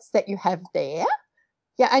evidence that you have there.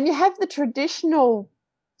 Yeah, and you have the traditional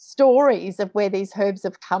stories of where these herbs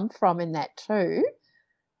have come from in that too.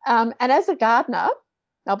 And as a gardener,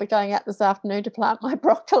 I'll be going out this afternoon to plant my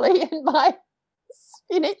broccoli and my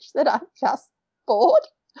spinach that I've just bought.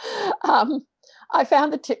 Um, I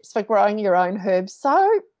found the tips for growing your own herbs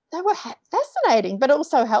so they were fascinating, but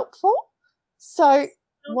also helpful. So,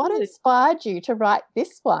 Oh, what good. inspired you to write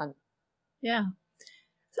this one? Yeah.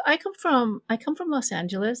 So I come from Los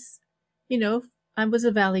Angeles. You know, I was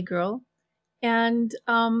a valley girl, and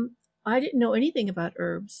I didn't know anything about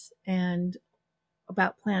herbs and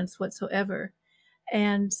about plants whatsoever.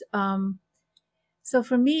 And so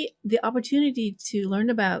for me, the opportunity to learn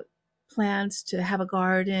about plants, to have a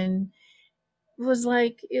garden, it was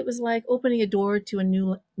like opening a door to a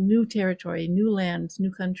new territory, new land,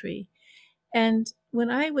 new country. And when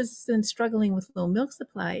I was then struggling with low milk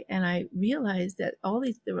supply, and I realized that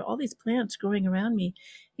there were all these plants growing around me,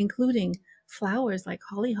 including flowers like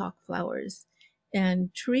hollyhock flowers,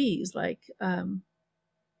 and trees like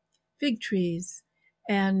fig trees,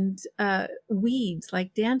 and weeds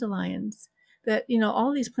like dandelions. That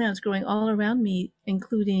all these plants growing all around me,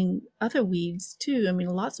 including other weeds too. I mean,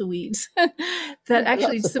 lots of weeds that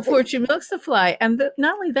actually Lots of support weeds. your milk supply, and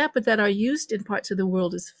not only that, but that are used in parts of the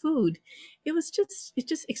world as food. It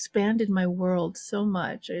just expanded my world so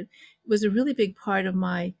much. It was a really big part of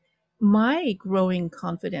my growing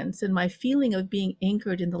confidence and my feeling of being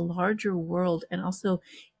anchored in the larger world, and also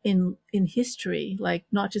in history, like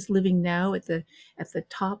not just living now at the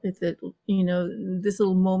top, at the this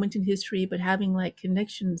little moment in history, but having like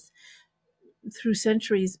connections through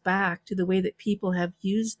centuries back to the way that people have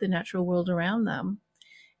used the natural world around them.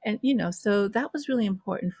 And so that was really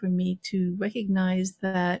important for me to recognize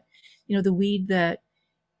that the weed that,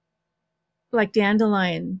 like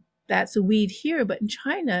dandelion, that's a weed here, but in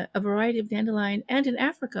China, a variety of dandelion, and in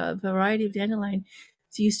Africa, a variety of dandelion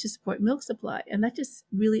is used to support milk supply. And that just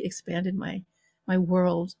really expanded my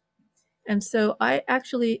world. And so I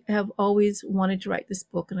actually have always wanted to write this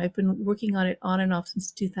book, and I've been working on it on and off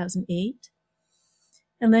since 2008.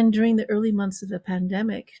 And then during the early months of the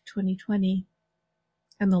pandemic, 2020,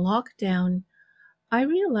 and the lockdown, I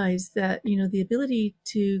realized that, the ability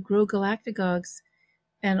to grow galactagogues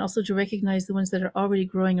and also to recognize the ones that are already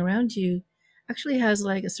growing around you actually has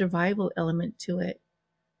like a survival element to it.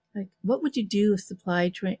 Like, what would you do if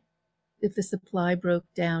the supply broke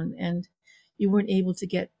down and you weren't able to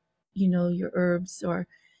get, your herbs? Or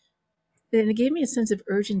then it gave me a sense of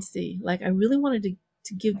urgency. Like, I really wanted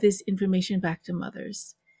to give this information back to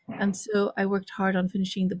mothers. And so I worked hard on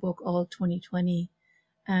finishing the book all of 2020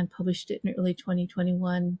 and published it in early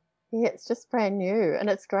 2021. Yeah, it's just brand new and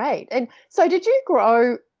it's great. And so, did you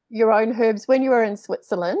grow your own herbs when you were in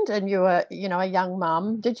Switzerland and you were, a young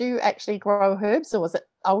mum? Did you actually grow herbs, or was it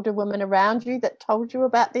older women around you that told you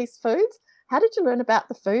about these foods? How did you learn about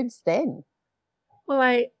the foods then?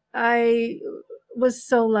 Well, I was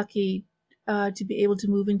so lucky to be able to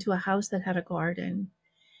move into a house that had a garden,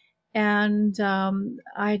 and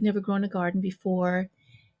I had never grown a garden before.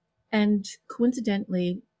 And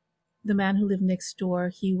coincidentally, the man who lived next door,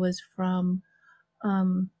 he was from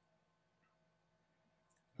um,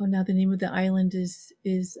 oh, now the name of the island is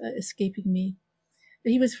escaping me.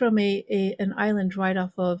 But he was from an island right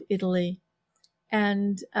off of Italy,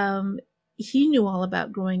 and he knew all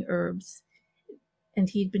about growing herbs, and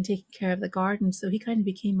he'd been taking care of the garden, so he kind of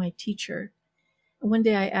became my teacher. And one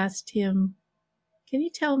day I asked him, "Can you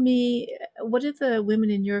tell me what do the women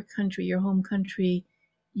in your country, your home country,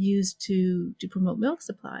 used to promote milk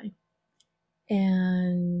supply.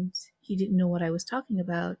 And he didn't know what I was talking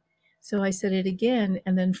about. So I said it again,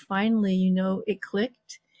 and then finally, it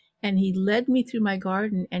clicked, and he led me through my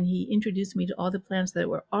garden, and he introduced me to all the plants that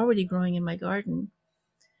were already growing in my garden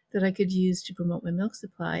that I could use to promote my milk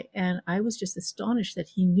supply. And I was just astonished that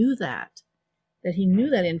he knew that he knew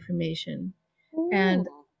that information. And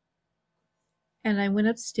I went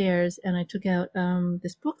upstairs and I took out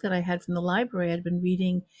this book that I had from the library I'd been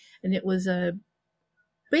reading, and it was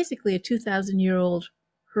basically a 2,000-year-old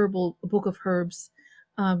book of herbs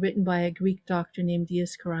written by a Greek doctor named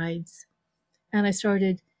Dioscorides. And I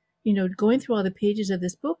started, going through all the pages of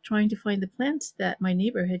this book, trying to find the plants that my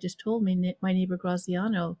neighbor had just told me, my neighbor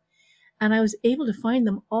Graziano. And I was able to find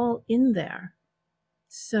them all in there.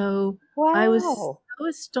 So wow. I was so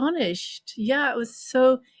astonished. Yeah,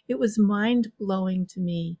 it was mind-blowing to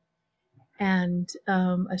me. And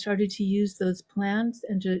I started to use those plants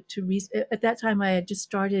and at that time I had just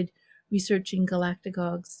started researching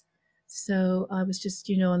galactagogues. So I was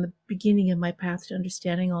just, on the beginning of my path to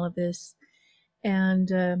understanding all of this.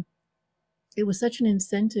 And it was such an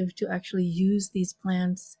incentive to actually use these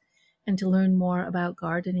plants and to learn more about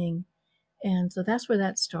gardening. And so that's where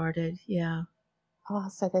that started. Yeah. Oh,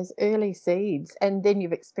 so those early seeds, and then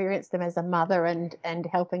you've experienced them as a mother and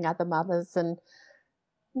helping other mothers and.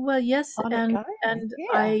 Well, yes, and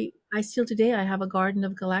yeah. I still today I have a garden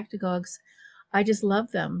of galactagogues. I just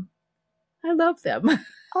love them. I love them.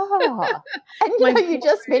 Oh, and you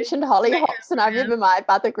just mentioned hollyhocks, and I remember my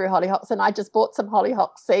mother grew hollyhocks, and I just bought some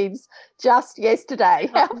hollyhock seeds just yesterday.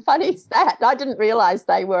 How funny is that? I didn't realize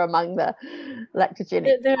they were among the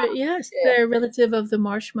lactogenic. They're relative of the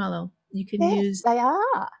marshmallow. You can use. They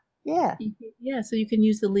are. Yeah. Yeah, so you can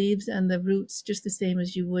use the leaves and the roots just the same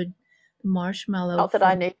as you would the marshmallow. Not that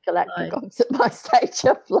I need galactagogues at my stage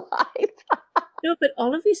of life. No, but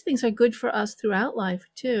all of these things are good for us throughout life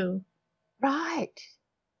too. Right.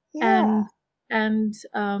 Yeah. And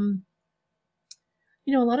a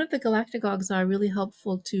lot of the galactagogues are really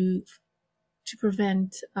helpful to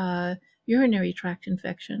prevent urinary tract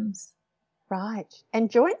infections. Right.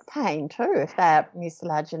 And joint pain too, if they're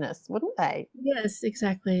mucilaginous, wouldn't they? Yes,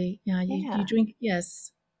 exactly. Yeah, you drink,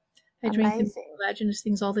 yes. I drink the mucilaginous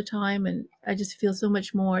things all the time, and I just feel so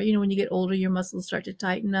much more. When you get older, your muscles start to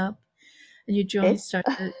tighten up and your joints start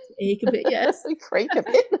to ache a bit. Yes. Creak a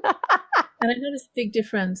bit. And I notice a big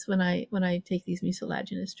difference when I take these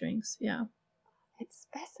mucilaginous drinks. Yeah. It's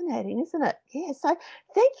fascinating, isn't it? Yeah. So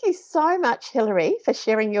thank you so much, Hilary, for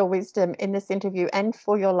sharing your wisdom in this interview and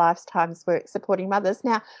for your lifetime's work supporting mothers.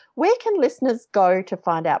 Now, where can listeners go to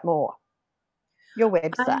find out more? Your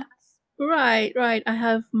website. Right. I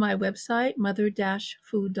have my website,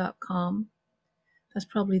 mother-food.com. That's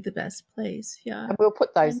probably the best place. Yeah. And we'll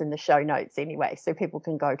put those in the show notes anyway, so people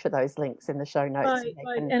can go to those links in the show notes.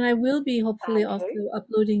 Right. And I will be hopefully also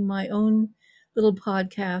uploading my own little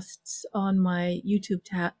podcasts on my YouTube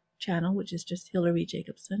channel, which is just Hilary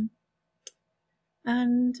Jacobson.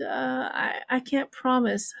 And I can't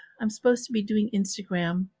promise. I'm supposed to be doing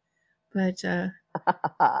Instagram, but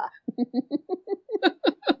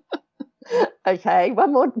okay,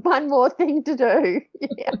 one more thing to do.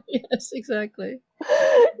 Yeah. Yes, exactly.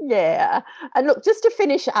 Yeah. And look, just to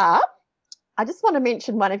finish up, I just want to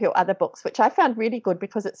mention one of your other books, which I found really good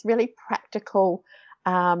because it's really practical.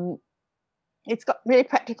 It's got really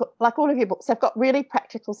practical, like all of your books, they've got really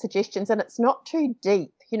practical suggestions, and it's not too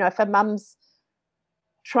deep. If a mum's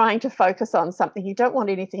trying to focus on something, you don't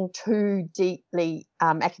want anything too deeply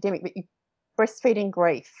academic, but breastfeeding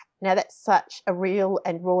grief. Now, that's such a real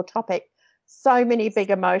and raw topic. So many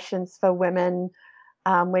big emotions for women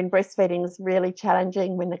when breastfeeding is really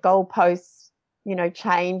challenging, when the goalposts,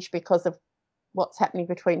 change because of what's happening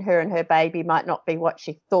between her and her baby might not be what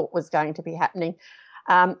she thought was going to be happening,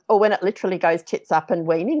 or when it literally goes tits up and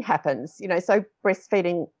weaning happens. So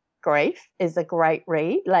breastfeeding grief is a great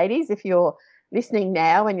read. Ladies, if you're listening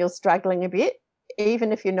now and you're struggling a bit,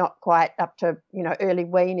 even if you're not quite up to, early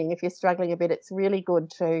weaning, if you're struggling a bit, it's really good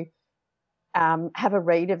to have a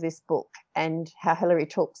read of this book and how Hilary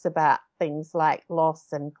talks about things like loss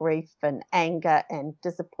and grief and anger and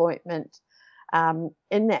disappointment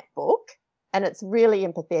in that book. And it's really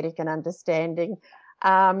empathetic and understanding.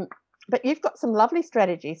 But you've got some lovely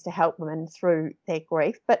strategies to help women through their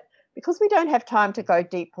grief. But because we don't have time to go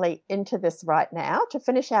deeply into this right now, to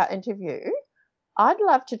finish our interview, I'd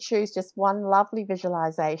love to choose just one lovely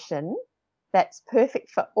visualization that's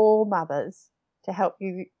perfect for all mothers to help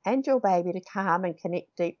you and your baby to calm and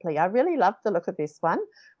connect deeply. I really love the look of this one.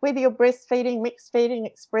 Whether you're breastfeeding, mixed feeding,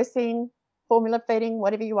 expressing, formula feeding,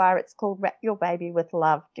 whatever you are, it's called Wrap Your Baby with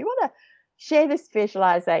Love. Do you want to share this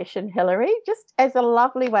visualization, Hilary, just as a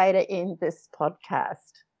lovely way to end this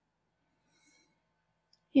podcast.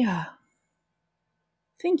 Yeah.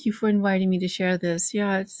 Thank you for inviting me to share this.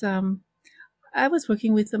 Yeah, it's I was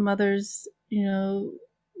working with the mothers,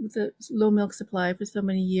 with a low milk supply for so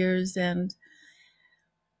many years, and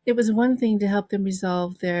it was one thing to help them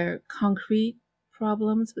resolve their concrete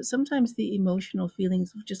problems, but sometimes the emotional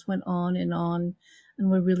feelings just went on and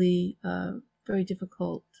were really very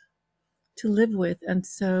difficult to live with. And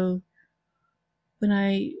so when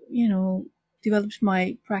I, developed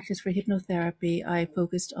my practice for hypnotherapy, I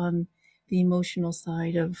focused on the emotional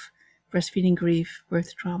side of breastfeeding grief,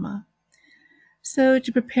 birth trauma. So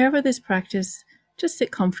to prepare for this practice, just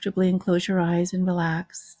sit comfortably and close your eyes and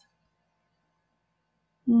relax.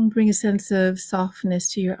 Bring a sense of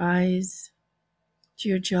softness to your eyes, to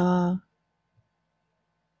your jaw.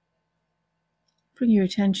 Bring your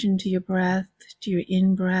attention to your breath, to your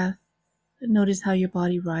in-breath. Notice how your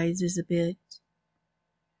body rises a bit,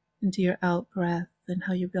 into your out-breath, and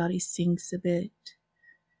how your body sinks a bit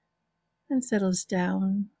and settles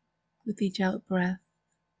down with each out-breath.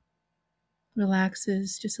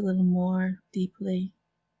 Relaxes just a little more deeply.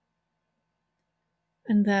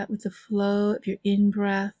 And that with the flow of your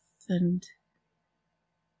in-breath and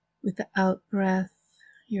with the out-breath,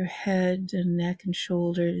 your head and neck and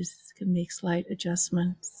shoulders can make slight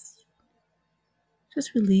adjustments.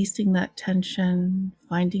 Just releasing that tension,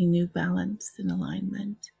 finding new balance and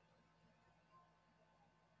alignment.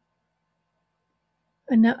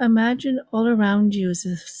 And now imagine all around you is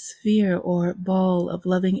a sphere or ball of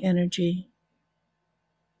loving energy.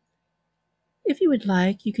 If you would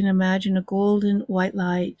like, you can imagine a golden white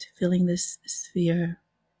light filling this sphere.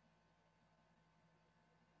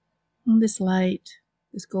 And this light,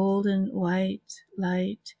 this golden white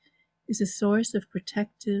light, is a source of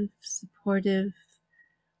protective, supportive,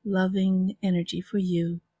 loving energy for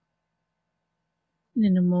you. And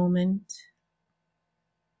in a moment,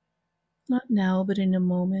 not now, but in a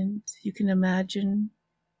moment, you can imagine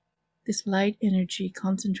this light energy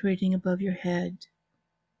concentrating above your head,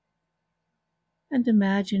 and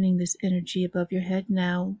imagining this energy above your head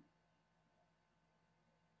now,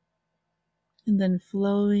 and then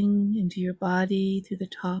flowing into your body through the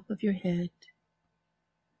top of your head.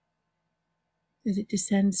 As it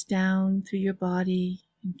descends down through your body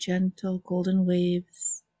in gentle golden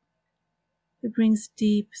waves, it brings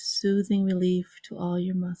deep, soothing relief to all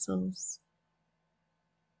your muscles.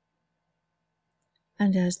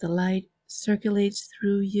 And as the light circulates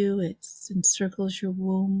through you, it encircles your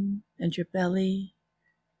womb and your belly,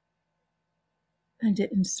 and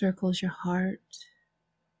it encircles your heart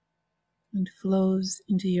and flows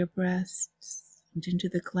into your breasts and into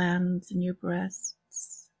the glands in your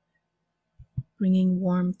breasts, bringing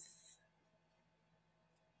warmth.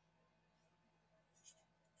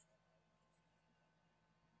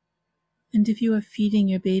 And if you are feeding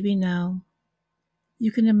your baby now,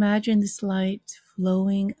 you can imagine this light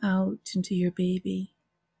flowing out into your baby.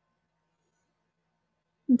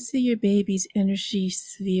 And see your baby's energy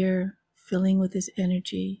sphere filling with this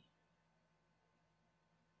energy.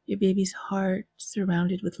 Your baby's heart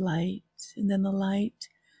surrounded with light, and then the light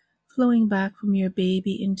flowing back from your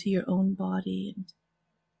baby into your own body and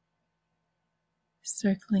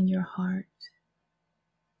circling your heart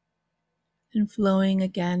and flowing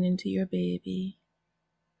again into your baby.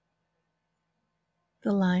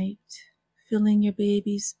 The light filling your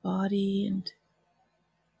baby's body and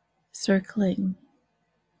circling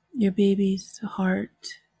your baby's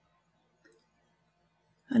heart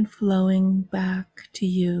and flowing back to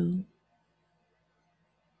you,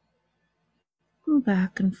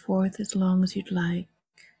 back and forth as long as you'd like.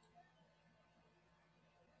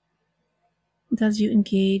 And as you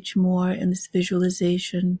engage more in this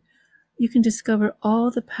visualization, you can discover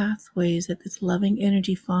all the pathways that this loving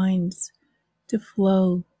energy finds to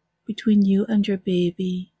flow between you and your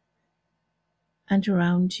baby and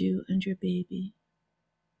around you and your baby.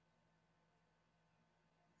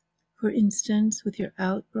 For instance, with your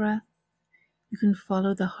out breath, you can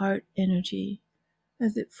follow the heart energy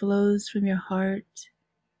as it flows from your heart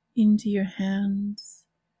into your hands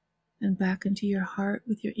and back into your heart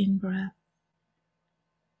with your in-breath.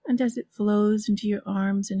 And as it flows into your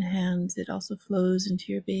arms and hands, it also flows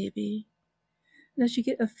into your baby. And as you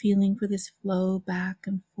get a feeling for this flow back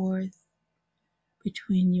and forth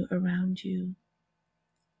between you, around you,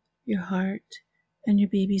 your heart and your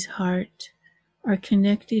baby's heart are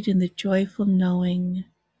connected in the joyful knowing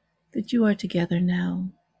that you are together now,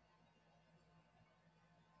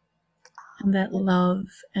 and that love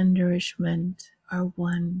and nourishment are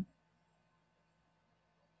one.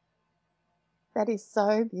 That is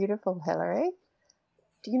so beautiful, Hilary.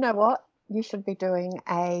 Do you know what? You should be doing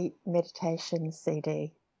a meditation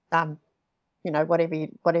CD.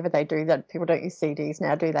 Whatever they do, that people don't use CDs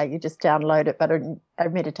now, do they? You just download it, but a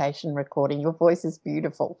meditation recording. Your voice is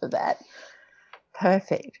beautiful for that.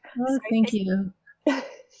 Perfect. Oh, thank you.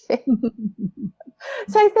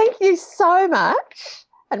 So thank you so much.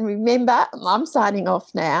 And remember, I'm signing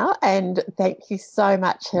off now. And thank you so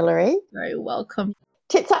much, Hilary. Very welcome.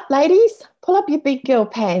 Tits up, ladies. Pull up your big girl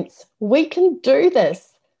pants. We can do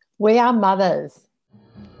this. We are mothers.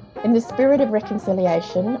 In the spirit of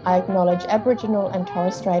reconciliation, I acknowledge Aboriginal and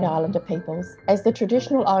Torres Strait Islander peoples as the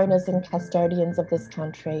traditional owners and custodians of this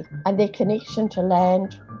country and their connection to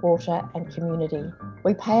land, water and community.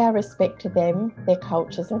 We pay our respect to them, their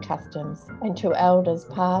cultures and customs, and to elders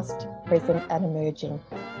past, present and emerging.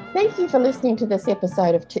 Thank you for listening to this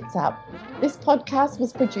episode of Tits Up. This podcast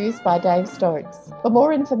was produced by Dave Stokes. For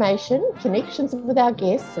more information, connections with our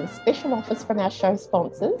guests and special offers from our show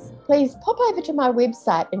sponsors, please pop over to my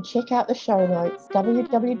website and check out the show notes,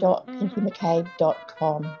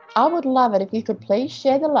 www.pinkymccabe.com. I would love it if you could please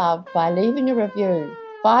share the love by leaving a review.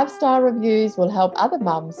 5-star reviews will help other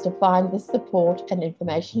mums to find this support and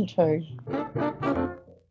information too.